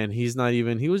on. And he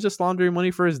was just laundering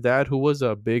money for his dad, who was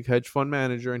a big hedge fund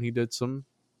manager, and he did some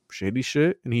shady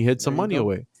shit, and he hid some money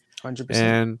away. 100%.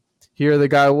 And here the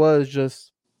guy was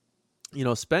just,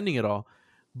 spending it all.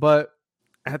 But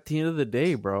at the end of the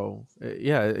day, bro,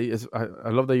 I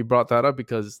love that you brought that up,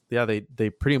 because they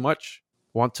pretty much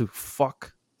want to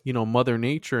fuck Mother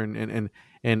Nature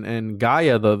and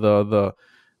Gaia,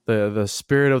 the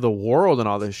spirit of the world, and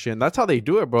all this shit. And that's how they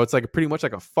do it, bro. It's like pretty much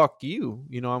like a fuck you.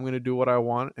 I'm gonna do what I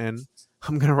want, and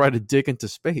I'm gonna ride a dick into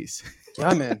space.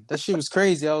 Yeah, man, that shit was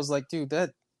crazy. I was like, dude,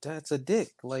 that's a dick.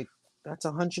 Like, that's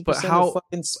 100% a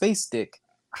fucking space dick.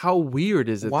 How weird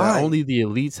is it that only the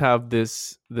elites have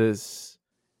this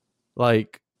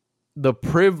like the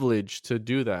privilege to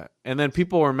do that? And then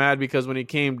people were mad because when he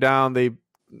came down,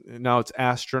 now it's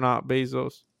astronaut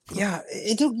Bezos. Yeah,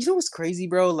 you know what's crazy,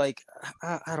 bro? Like,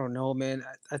 I don't know, man.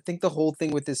 I think the whole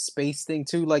thing with this space thing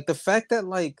too, like the fact that,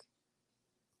 like,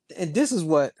 and this is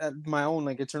what my own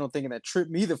like eternal thinking that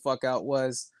tripped me the fuck out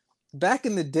was, back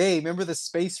in the day, remember the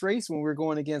space race when we were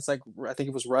going against, like, I think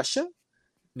it was Russia?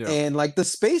 Yeah. And like the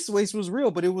space race was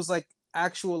real, but it was like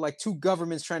actual, like, two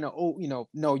governments trying to,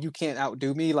 no, you can't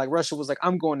outdo me. Like, Russia was like,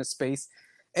 I'm going to space.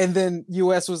 And then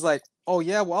US was like, oh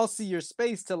yeah, well, I'll see your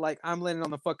space till, like, I'm landing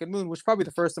on the fucking moon, which probably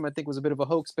the first time I think was a bit of a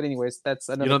hoax. But anyways, that's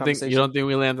another conversation. You don't think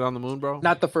we landed on the moon, bro?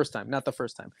 Not the first time.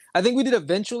 I think we did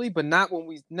eventually, but not when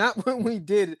we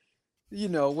did,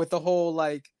 with the whole,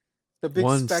 like, the big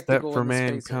one spectacle step for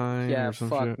mankind. Yeah,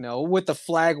 fuck shit. No. With the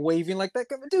flag waving like that.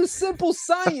 Dude, simple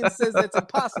science says that's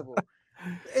impossible.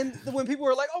 And when people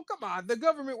were like, oh, come on, the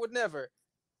government would never.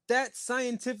 That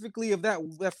scientifically, of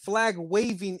that flag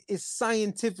waving is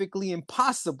scientifically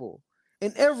impossible.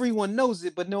 And everyone knows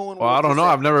it, but no one. Well, I don't know.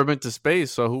 I've never been to space,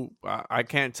 so I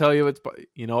can't tell you.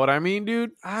 You know what I mean,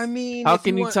 dude? I mean, how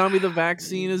can you tell me the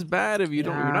vaccine is bad if you're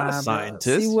not a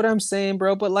scientist? See what I'm saying,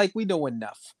 bro? But, like, we know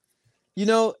enough,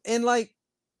 and, like,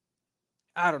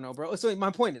 I don't know, bro. So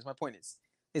my point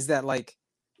is that, like,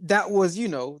 that was,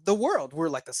 the world. We're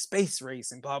like the space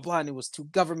race and blah, blah. And it was two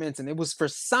governments, and it was for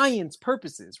science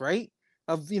purposes, right?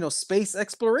 Of, space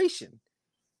exploration.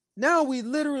 Now we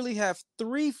literally have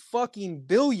 3 fucking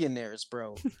billionaires,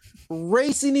 bro,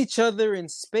 racing each other in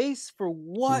space for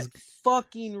what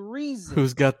fucking reason?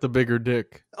 Who's got the bigger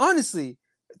dick? Honestly,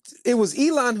 it was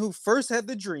Elon who first had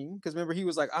the dream, because remember, he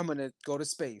was like, I'm going to go to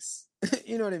space.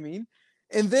 You know what I mean?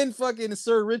 And then fucking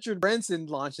Sir Richard Branson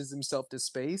launches himself to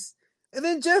space. And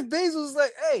then Jeff Bezos was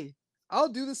like, hey, I'll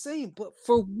do the same. But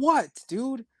for what,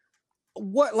 dude?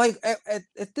 What, like,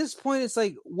 at this point, it's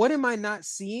like, what am I not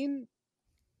seeing?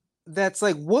 That's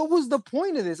like, what was the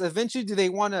point of this? Eventually, do they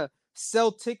want to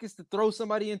sell tickets to throw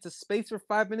somebody into space for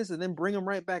 5 minutes and then bring them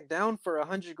right back down for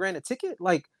 $100,000 a ticket?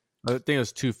 Like, I think it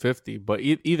was $250, but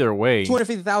either way,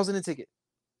 $250,000 a ticket.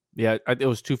 Yeah, it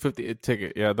was $250 a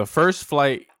ticket. Yeah, the first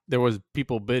flight there was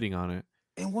people bidding on it.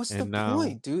 And what's the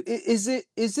point, dude? Is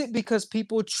it because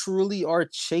people truly are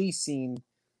chasing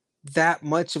that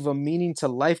much of a meaning to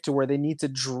life to where they need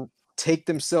to take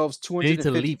themselves to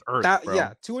leave Earth, bro.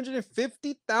 Yeah,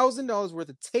 $250,000 worth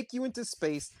of take you into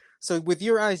space, so with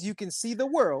your eyes you can see the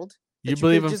world. You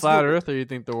believe in flat Earth, or you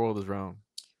think the world is round?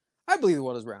 I believe the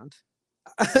world is round.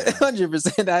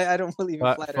 100%. I don't believe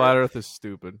in flat Earth is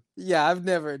stupid. Yeah, I've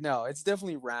never. No, it's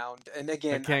definitely round. And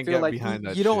again, I feel like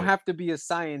you don't have to be a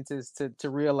scientist to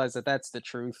realize that that's the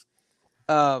truth.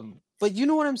 But you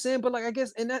know what I'm saying? But, like, I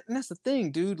guess, and that's the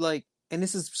thing, dude. Like, and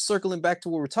this is circling back to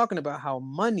what we're talking about, how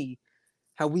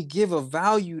we give a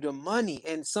value to money,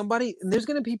 and there's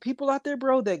gonna be people out there,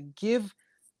 bro, that give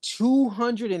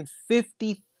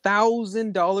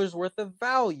 $250,000 worth of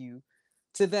value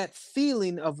to that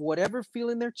feeling of whatever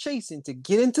feeling they're chasing, to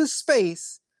get into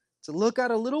space, to look out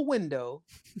a little window,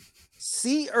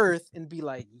 see Earth and be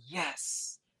like,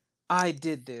 yes, I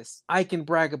did this. I can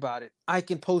brag about it. I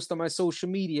can post on my social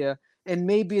media. And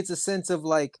maybe it's a sense of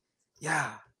like,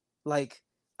 yeah, like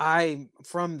I'm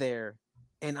from there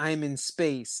and I'm in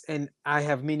space and I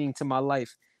have meaning to my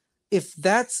life. If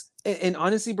that's and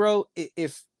honestly, bro,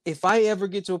 if I ever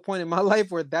get to a point in my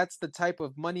life where that's the type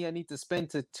of money I need to spend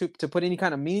to put any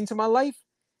kind of meaning to my life,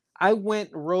 I went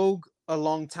rogue a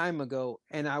long time ago,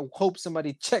 and I hope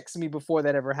somebody checks me before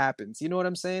that ever happens. You know what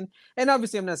I'm saying? And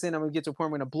obviously, I'm not saying I'm gonna get to a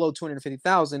point where I'm gonna blow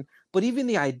 250,000, but even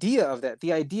the idea of that,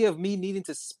 the idea of me needing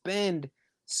to spend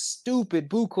stupid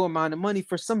buku amount of money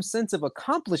for some sense of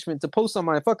accomplishment to post on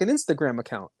my fucking Instagram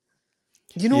account.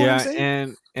 You know what I'm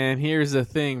saying? And here's the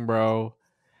thing, bro.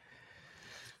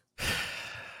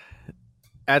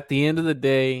 At the end of the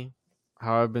day,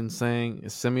 how I've been saying,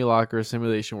 is simulacra,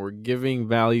 simulation. We're giving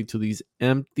value to these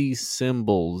empty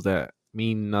symbols that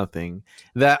mean nothing.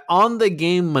 That on the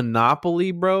game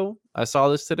Monopoly, bro. I saw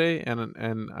this today,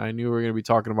 and I knew we were gonna be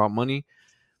talking about money.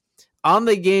 On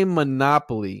the game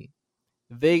Monopoly,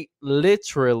 they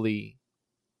literally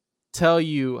tell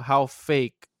you how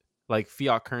fake like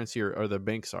fiat currency or the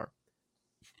banks are.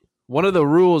 One of the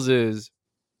rules is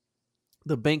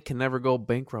the bank can never go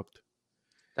bankrupt.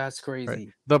 That's crazy. Right?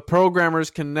 The programmers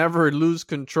can never lose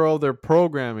control of their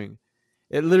programming.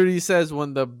 It literally says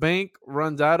when the bank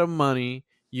runs out of money,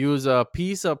 use a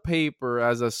piece of paper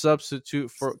as a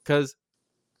substitute for, because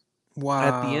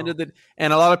at the end of the,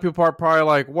 and a lot of people are probably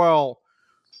like, well,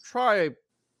 try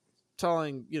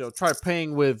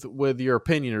paying with your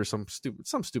opinion or some stupid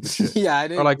shit. Yeah,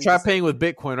 or like try paying with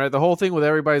Bitcoin, right? The whole thing with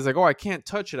everybody's like, oh, I can't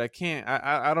touch it.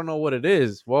 I don't know what it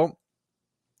is. Well,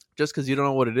 just because you don't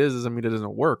know what it is doesn't mean it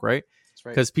doesn't work, right?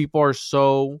 Because people are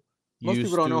so most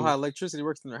people don't know how electricity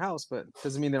works in their house, but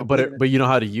doesn't mean they don't. But you know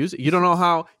how to use it. You don't know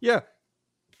how. Yeah,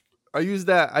 I use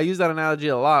that analogy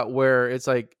a lot. Where it's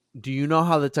like, do you know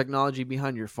how the technology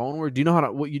behind your phone works? Do you know how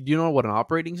to do you know what an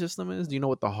operating system is? Do you know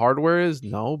what the hardware is?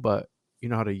 No, but you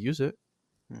know how to use it.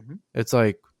 Mm-hmm. It's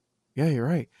like, yeah, you're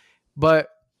right. But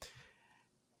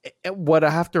what I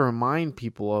have to remind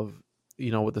people of,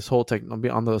 with this whole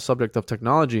on the subject of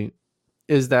technology,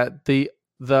 is that the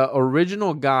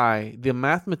original guy, the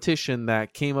mathematician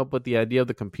that came up with the idea of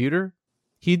the computer,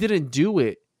 he didn't do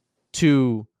it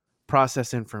to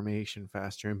process information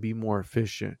faster and be more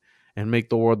efficient and make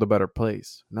the world a better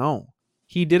place. No,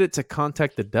 he did it to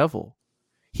contact the devil.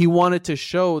 He wanted to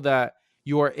show that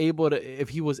you are able to, if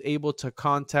he was able to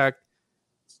contact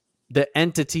the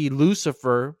entity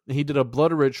Lucifer, he did a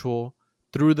blood ritual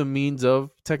through the means of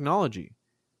technology,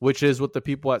 which is what the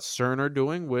people at CERN are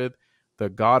doing with the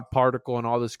God particle and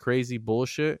all this crazy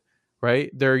bullshit,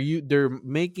 right? They're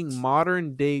making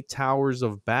modern day towers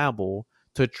of Babel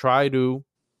to try to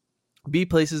be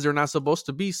places they're not supposed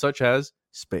to be, such as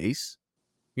space.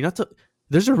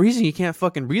 There's a reason you can't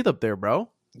fucking breathe up there,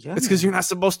 bro. Yeah, it's because you're not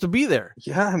supposed to be there.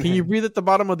 Yeah, Can you breathe at the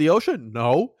bottom of the ocean?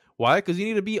 No. Why? Because you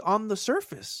need to be on the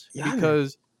surface. Yeah,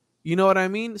 because you know what I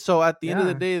mean? So at the end of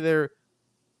the day,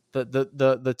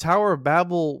 the Tower of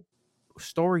Babel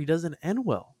story doesn't end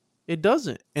well. It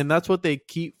doesn't. And that's what they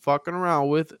keep fucking around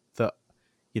with,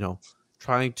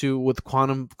 trying to, with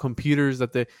quantum computers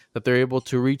that they're able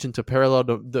to reach into parallel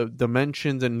the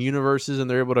dimensions and universes, and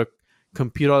they're able to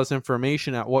compute all this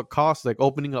information at what cost? Like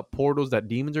opening up portals that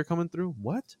demons are coming through.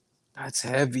 What? That's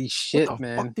heavy shit, what the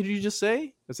man. Fuck did you just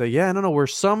say? It's like, yeah, no, we're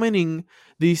summoning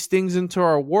these things into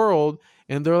our world,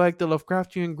 and they're like the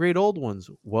Lovecraftian great old ones.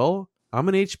 Well, I'm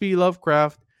an H.P.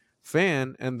 Lovecraft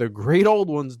fan, and the great old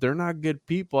ones, they're not good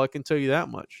people. I can tell you that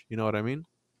much. You know what I mean?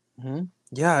 Mm-hmm.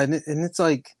 Yeah, and it's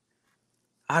like,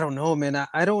 I don't know, man.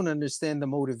 I don't understand the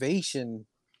motivation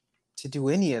to do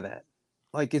any of that.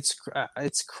 Like it's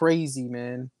crazy,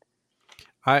 man.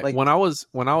 When I was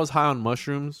high on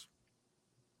mushrooms,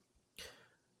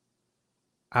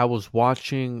 I was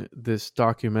watching this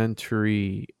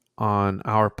documentary on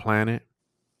our planet,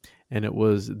 and it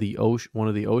was one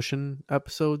of the ocean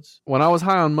episodes. When I was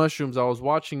high on mushrooms, I was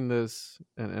watching this,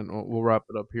 and we'll wrap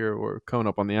it up here. We're coming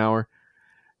up on the hour.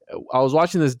 I was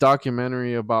watching this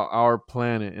documentary about our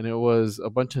planet, and it was a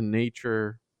bunch of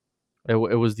nature. It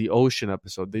was the ocean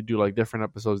episode. They do like different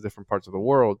episodes, different parts of the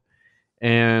world.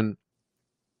 And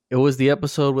it was the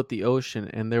episode with the ocean,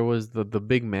 and there was the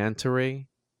big manta ray.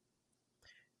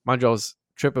 Mind you, I was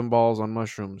tripping balls on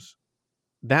mushrooms.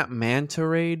 That manta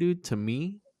ray, dude, to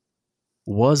me,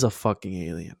 was a fucking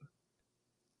alien.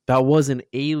 That was an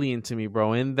alien to me,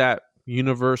 bro. In that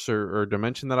universe or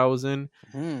dimension that I was in,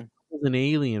 it was an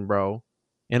alien, bro.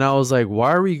 And I was like,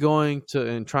 why are we going to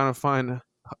and trying to find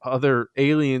other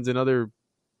aliens and other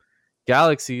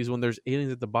galaxies when there's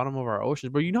aliens at the bottom of our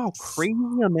oceans. Bro, you know how crazy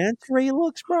a manta ray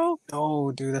looks, bro?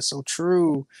 Oh, dude, that's so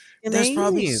true. An There's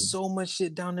probably alien. so much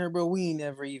shit down there, bro. We ain't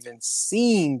never even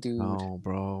seen, dude. No,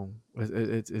 bro.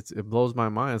 It blows my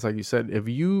mind. It's like you said,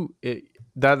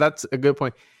 that's a good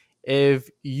point. If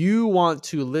you want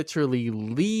to literally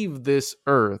leave this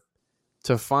earth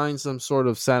to find some sort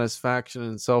of satisfaction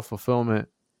and self-fulfillment,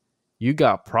 you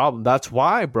got problem. That's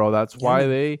why, bro. That's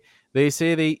why they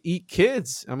say they eat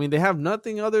kids. I mean, they have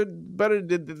nothing better.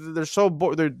 They're so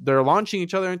bored. They're launching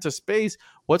each other into space.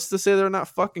 What's to say they're not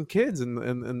fucking kids in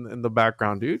the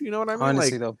background, dude? You know what I mean?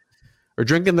 Honestly, like, though. Or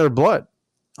drinking their blood.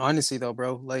 Honestly, though,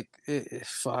 bro. Like,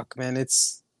 fuck, man.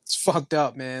 It's fucked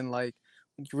up, man. Like,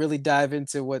 when you really dive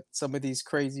into what some of these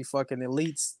crazy fucking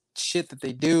elites shit that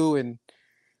they do, and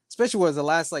especially was the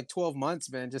last like 12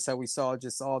 months, man, just how we saw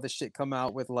just all the shit come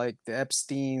out with like the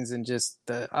Epsteins and just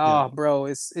the bro,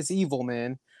 it's evil,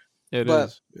 man. It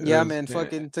is, man,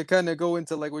 fucking to kind of go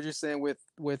into like what you're saying with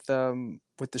the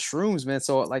shrooms, man.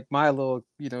 So like my little,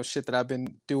 shit that I've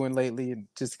been doing lately, and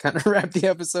just kind of wrap the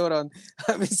episode on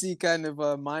obviously kind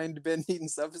of mind bending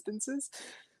substances.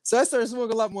 So I started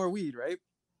smoking a lot more weed, right?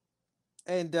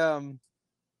 And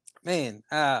man,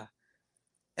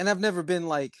 and I've never been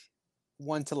like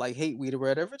one to like hate weed or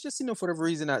whatever, just for whatever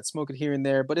reason I smoke it here and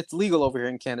there, but it's legal over here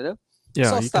in Canada. Yeah,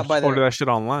 so I'll you stop by there. Order that shit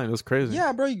online. It was crazy.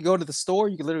 Yeah, bro, you can go to the store.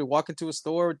 You can literally walk into a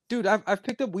store, dude. I've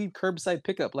picked up weed curbside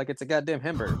pickup like it's a goddamn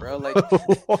hamburger, bro. Like,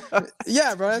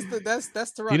 yeah, bro,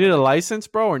 that's Toronto. You need a license,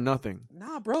 bro, or nothing?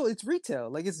 Nah, bro, it's retail.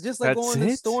 Like it's just like going to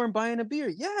the store and buying a beer.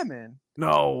 Yeah, man.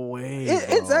 No way.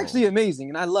 It's actually amazing,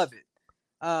 and I love it.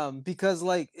 Because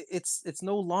like it's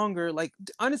no longer like,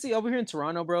 honestly, over here in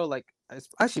Toronto, bro. Like, it's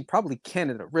actually probably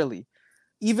Canada, really.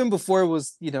 Even before it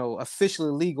was,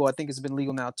 officially legal, I think it's been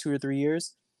legal now 2 or 3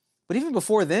 years. But even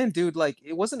before then, dude, like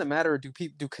it wasn't a matter of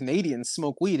do Canadians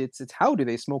smoke weed? It's how do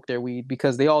they smoke their weed,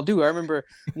 because they all do. I remember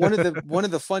one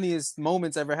of the funniest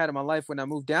moments I ever had in my life when I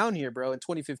moved down here, bro. In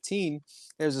 2015,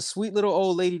 there's a sweet little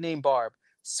old lady named Barb,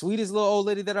 sweetest little old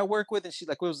lady that I work with, and she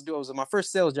like it was my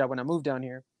first sales job when I moved down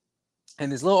here.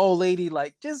 And this little old lady,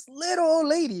 like just little old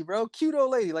lady, bro, cute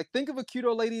old lady. Like think of a cute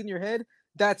old lady in your head.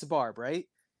 That's Barb, right?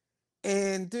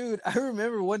 And dude, I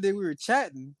remember one day we were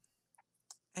chatting.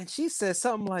 And she said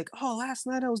something like, "Oh, last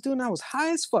night I was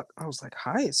high as fuck." I was like,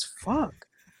 "High as fuck?"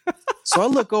 So I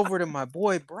look over to my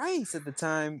boy Bryce at the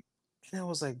time, and I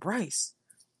was like, "Bryce,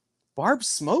 Barb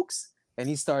smokes?" And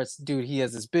he starts, dude, he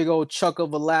has this big old chuckle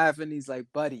of a laugh, and he's like,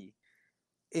 "Buddy,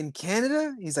 in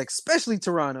Canada," he's like, especially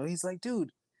Toronto, he's like,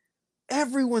 "Dude,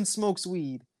 everyone smokes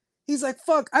weed." He's like,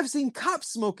 "Fuck, I've seen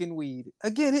cops smoking weed."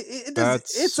 Again,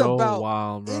 it's so about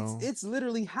wild, bro. It's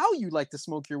literally how you like to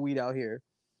smoke your weed out here.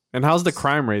 And how's the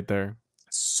crime rate there?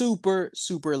 Super,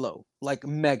 super low, like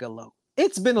mega low.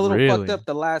 It's been a little fucked up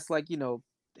the last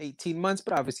 18 months,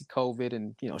 but obviously COVID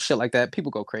and shit like that,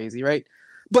 people go crazy, right?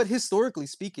 But historically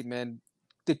speaking, man,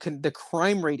 the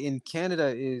crime rate in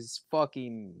Canada is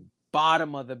fucking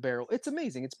bottom of the barrel. It's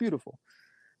amazing. It's beautiful.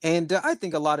 And I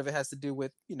think a lot of it has to do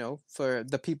with, for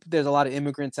the people, there's a lot of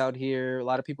immigrants out here, a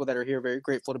lot of people that are here very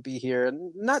grateful to be here,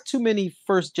 and not too many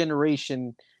first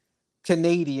generation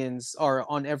Canadians are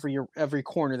on every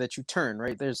corner that you turn,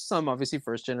 right? There's some obviously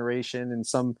first generation and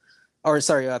some,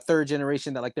 third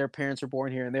generation that like their parents were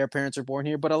born here and their parents are born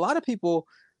here. But a lot of people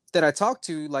that I talk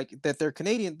to, like that they're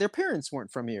Canadian, their parents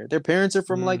weren't from here. Their parents are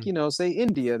from like, say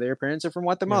India. Their parents are from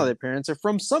Guatemala. Their parents are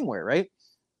from somewhere, right?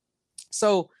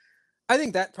 So I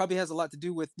think that probably has a lot to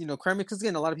do with, crime, because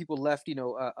again, a lot of people left,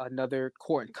 another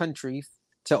country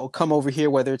to come over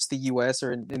here, whether it's the US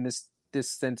or in this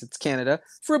sense it's Canada,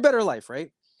 for a better life,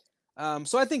 right?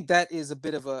 So I think that is a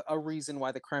bit of a reason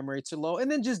why the crime rates are low. And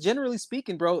then just generally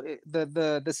speaking, bro,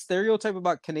 the stereotype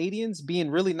about Canadians being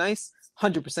really nice,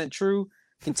 100% true.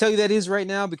 Can tell you that is right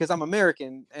now because I'm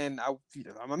American, and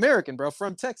I'm American, bro,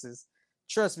 from Texas.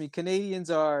 Trust me, Canadians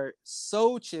are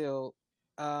so chill.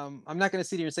 I'm not gonna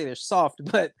sit here and say they're soft,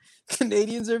 but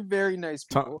Canadians are very nice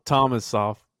people. Tom is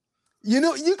soft. You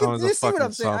see what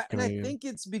I'm saying? And I think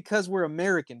it's because we're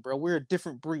American, bro. We're a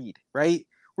different breed, right?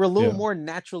 We're a little more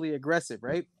naturally aggressive,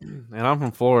 right? And I'm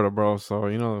from Florida, bro.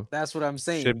 So, that's what I'm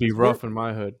saying. Should be rough in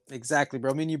my hood. Exactly,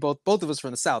 bro. I mean, both of us from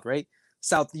the South, right?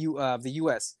 South of the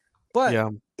U.S. But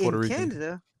in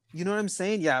Canada, you know what I'm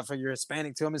saying? Yeah, for you're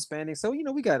Hispanic too. I'm Hispanic. So,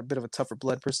 we got a bit of a tougher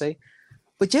blood per se.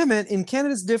 But yeah, man, in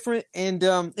Canada it's different. And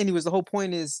anyways, the whole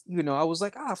point is, I was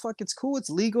like, fuck, it's cool. It's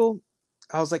legal.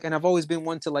 I was like, and I've always been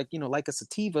one to like a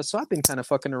sativa. So I've been kind of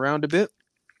fucking around a bit.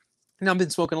 And I've been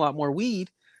smoking a lot more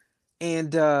weed.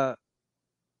 And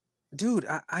dude,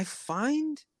 I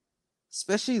find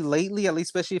especially lately, at least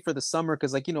especially for the summer,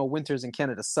 because like winters in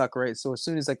Canada suck, right? So as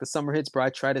soon as like the summer hits, bro, I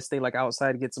try to stay like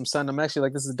outside to get some sun. I'm actually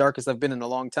like, this is the darkest I've been in a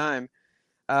long time.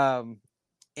 Um,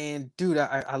 and dude,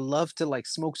 I love to like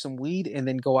smoke some weed and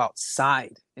then go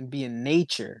outside and be in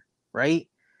nature, right?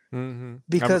 Mm-hmm.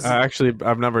 Because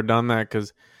I've never done that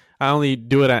because I only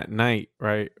do it at night,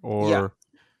 right? yeah, Or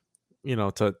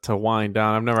to wind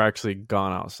down. I've never actually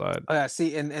gone outside.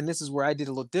 see, and this is where I did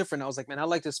a little different. I was like, man, I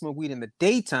like to smoke weed in the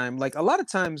daytime. Like a lot of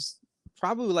times,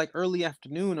 probably like early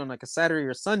afternoon on like a Saturday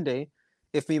or Sunday,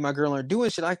 if me and my girl are doing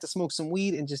shit, I like to smoke some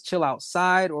weed and just chill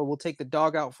outside, or we'll take the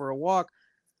dog out for a walk.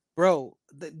 Bro,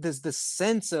 there's the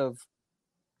sense of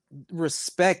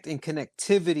respect and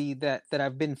connectivity that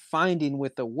I've been finding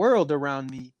with the world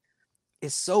around me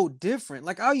is so different.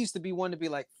 Like I used to be one to be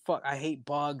like, fuck, I hate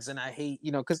bugs and I hate,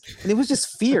 because and it was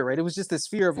just fear, right? It was just this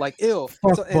fear of like ill.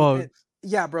 So Fuck bugs.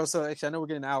 yeah, bro. So actually, I know we're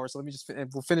getting an hour, so let me just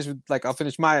we'll finish with like I'll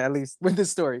finish my at least with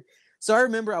this story. So I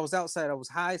remember I was outside, I was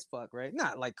high as fuck, right?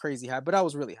 Not like crazy high, but I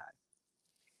was really high.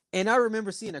 And I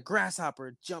remember seeing a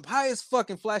grasshopper jump high as fuck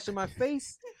and flash in my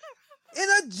face, and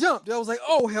I jumped. I was like,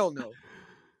 oh hell no.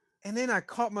 And then I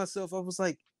caught myself. I was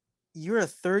like, you're a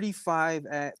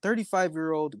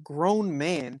 35-year-old grown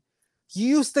man.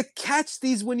 You used to catch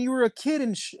these when you were a kid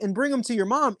and bring them to your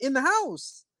mom in the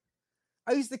house.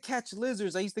 I used to catch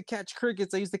lizards. I used to catch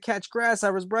crickets. I used to catch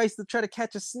grasshoppers. Bro, I used to try to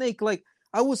catch a snake. Like,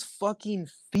 I was fucking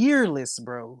fearless,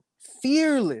 bro.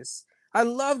 Fearless. I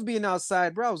loved being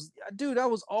outside, bro. I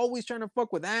was always trying to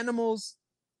fuck with animals,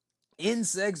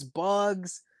 insects,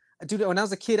 bugs. Dude, when I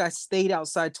was a kid, I stayed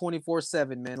outside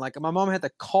 24/7, man. Like my mom had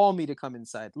to call me to come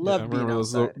inside. Loved being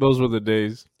outside. Those were the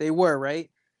days. They were,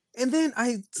 right? And then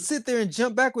I sit there and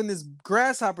jump back when this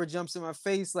grasshopper jumps in my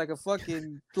face like a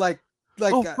fucking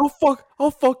I'll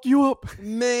fuck you up,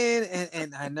 man.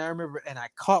 And I remember, and I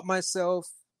caught myself,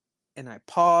 and I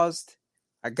paused.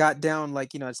 I got down,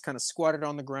 like I just kind of squatted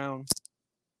on the ground,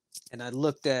 and I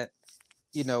looked at,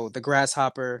 the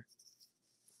grasshopper.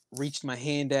 Reached my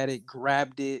hand at it,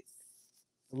 grabbed it,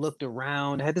 looked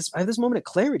around. I had this moment of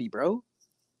clarity, bro.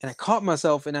 And I caught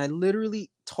myself and I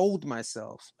literally told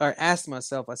myself or asked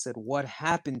myself, I said, what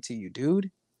happened to you,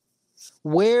 dude?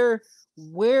 Where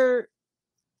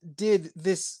did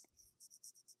this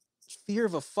fear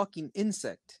of a fucking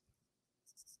insect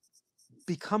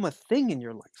become a thing in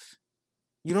your life?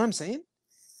 You know what I'm saying?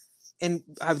 And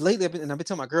I've been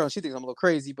telling my girl, and she thinks I'm a little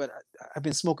crazy, but I've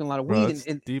been smoking a lot of weed,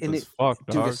 and deep and as fuck,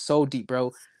 dude, dog. it's so deep,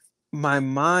 bro. My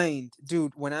mind,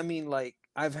 dude. When I mean like,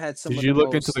 I've had some. Did you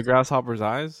look into the grasshopper's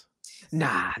eyes?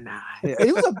 Nah.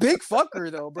 It was a big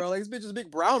fucker though, bro. Like this bitch is a big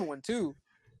brown one too.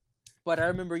 But I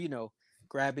remember,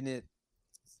 grabbing it.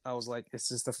 I was like, it's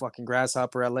just a fucking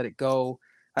grasshopper. I let it go.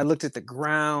 I looked at the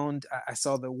ground. I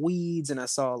saw the weeds, and I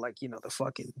saw like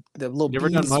the little. You ever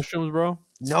done mushrooms, bro?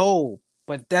 No.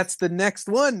 But that's the next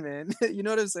one, man. You know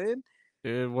what I'm saying?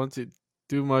 Yeah, once you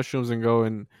do mushrooms and go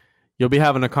and you'll be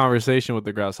having a conversation with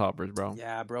the grasshoppers, bro.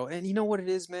 Yeah, bro. And you know what it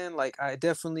is, man? Like I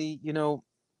definitely,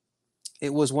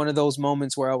 it was one of those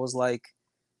moments where I was like,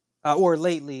 or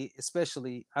lately,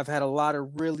 especially, I've had a lot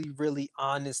of really, really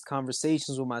honest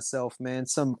conversations with myself, man.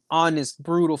 Some honest,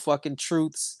 brutal fucking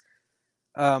truths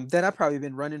that I've probably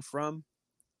been running from.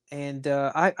 And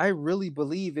I really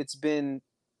believe it's been,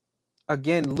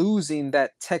 again, losing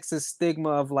that Texas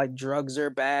stigma of like drugs are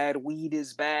bad, weed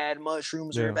is bad,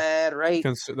 mushrooms are bad, right?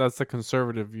 That's the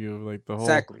conservative view of like the whole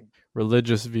exactly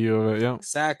religious view of it. Yeah,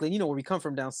 exactly. Where we come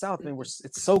from down south, man,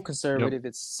 it's so conservative,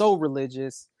 it's so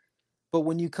religious. But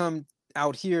when you come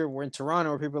out here, we're in Toronto,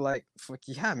 where people are like, fuck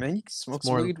yeah, man, you can smoke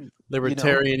some weed.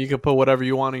 Libertarian, you can put whatever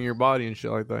you want in your body and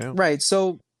shit like that. Yeah. Right.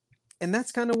 So, and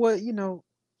that's kind of what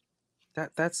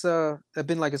that's I've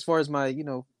been like as far as my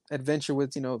adventure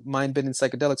with mind bending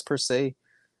psychedelics per se.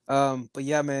 But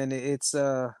yeah, man, it's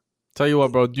tell you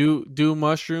what, bro, do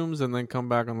mushrooms and then come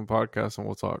back on the podcast and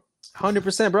we'll talk.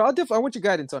 100%, bro. I want your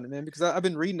guidance on it, man, because I've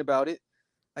been reading about it,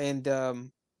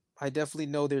 and I definitely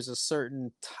know there's a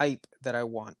certain type that I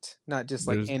want, not just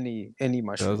like any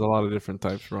mushroom. There's a lot of different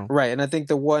types, bro. Right, and I think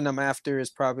the one I'm after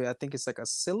is probably, I think it's like a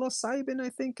psilocybin. I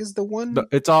think is the one.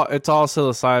 It's all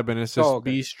psilocybin. It's just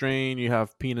B strain. You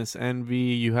have penis envy.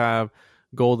 You have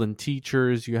golden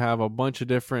teachers. You have a bunch of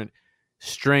different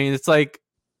strains. It's like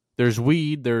there's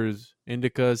weed, there's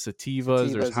indicas,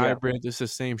 sativas, there's hybrids. It's the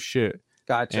same shit.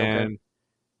 Gotcha. And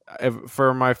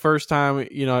for my first time,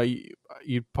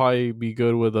 you'd probably be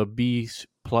good with a B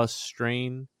plus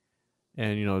strain,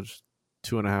 and just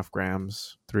 2.5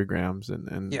 grams, 3 grams,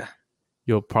 and yeah,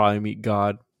 you'll probably meet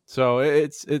God. So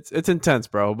it's intense,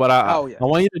 bro. But I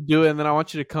want you to do it, and then I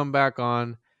want you to come back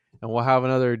on, and we'll have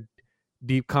another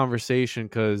deep conversation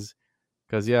because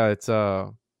Because yeah, it's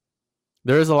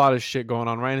there is a lot of shit going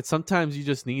on, right? And sometimes you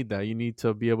just need that. You need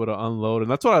to be able to unload,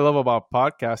 and that's what I love about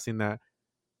podcasting. That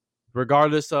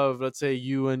regardless of, let's say,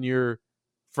 you and your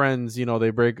friends, you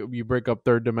break up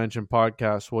Third Dimension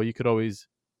podcast. Well, you could always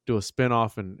do a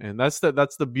spin-off, and that's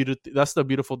the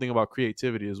beautiful thing about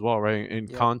creativity as well, right?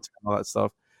 And content, all that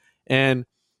stuff. And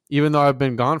even though I've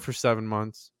been gone for 7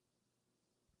 months,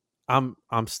 I'm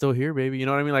still here, baby. You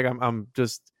know what I mean? Like I'm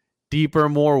just deeper,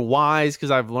 more wise,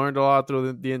 because I've learned a lot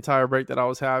through the entire break that I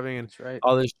was having and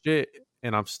all this shit,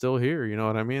 and I'm still here. You know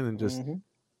what I mean? And just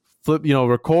flip,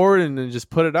 record and then just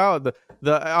put it out.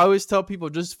 I always tell people,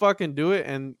 just fucking do it,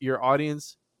 and your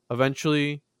audience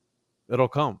eventually it'll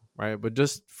come, right? But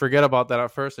just forget about that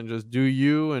at first and just do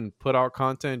you and put out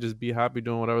content and just be happy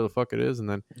doing whatever the fuck it is, and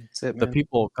then the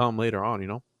people will come later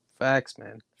on. Facts,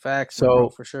 man. Facts. So bro,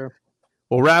 for sure.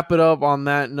 We'll wrap it up on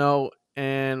that note.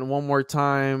 And one more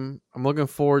time, I'm looking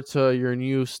forward to your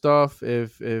new stuff.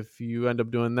 If you end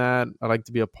up doing that, I'd like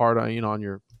to be a part of, on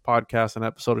your podcast, an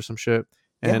episode or some shit.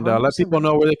 And let people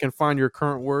know where they can find your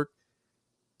current work.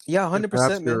 Yeah, 100%,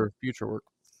 man. Your future work.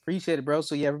 Appreciate it, bro.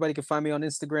 So yeah, everybody can find me on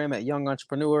Instagram at Young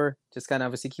Entrepreneur. Just kind of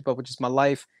obviously keep up with just my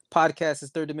life. Podcast is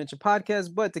Third Dimension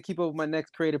Podcast, but to keep up with my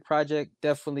next creative project,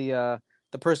 definitely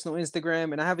the personal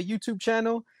Instagram. And I have a YouTube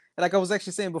channel. And like I was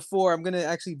actually saying before, I'm gonna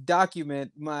actually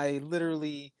document my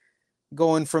literally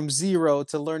going from zero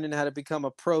to learning how to become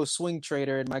a pro swing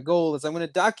trader. And my goal is I'm gonna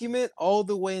document all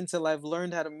the way until I've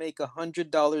learned how to make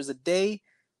 $100 a day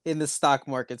in the stock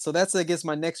market. So that's, I guess,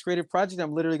 my next creative project.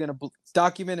 I'm literally going to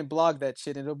document and blog that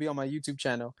shit, and it'll be on my YouTube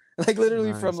channel. Like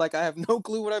literally from like, I have no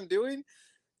clue what I'm doing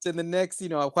to the next,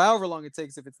 however long it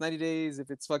takes, if it's 90 days, if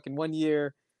it's fucking 1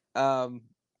 year,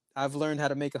 I've learned how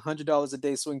to make $100 a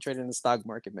day swing trading in the stock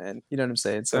market, man. You know what I'm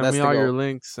saying? So send me all your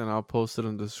links and I'll post it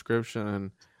in the description.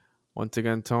 And once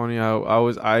again, Tony,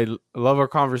 I love our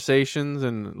conversations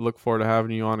and look forward to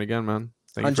having you on again, man.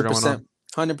 Thank you for coming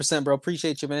on. 100%, bro.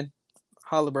 Appreciate you, man.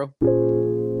 Holla, bro.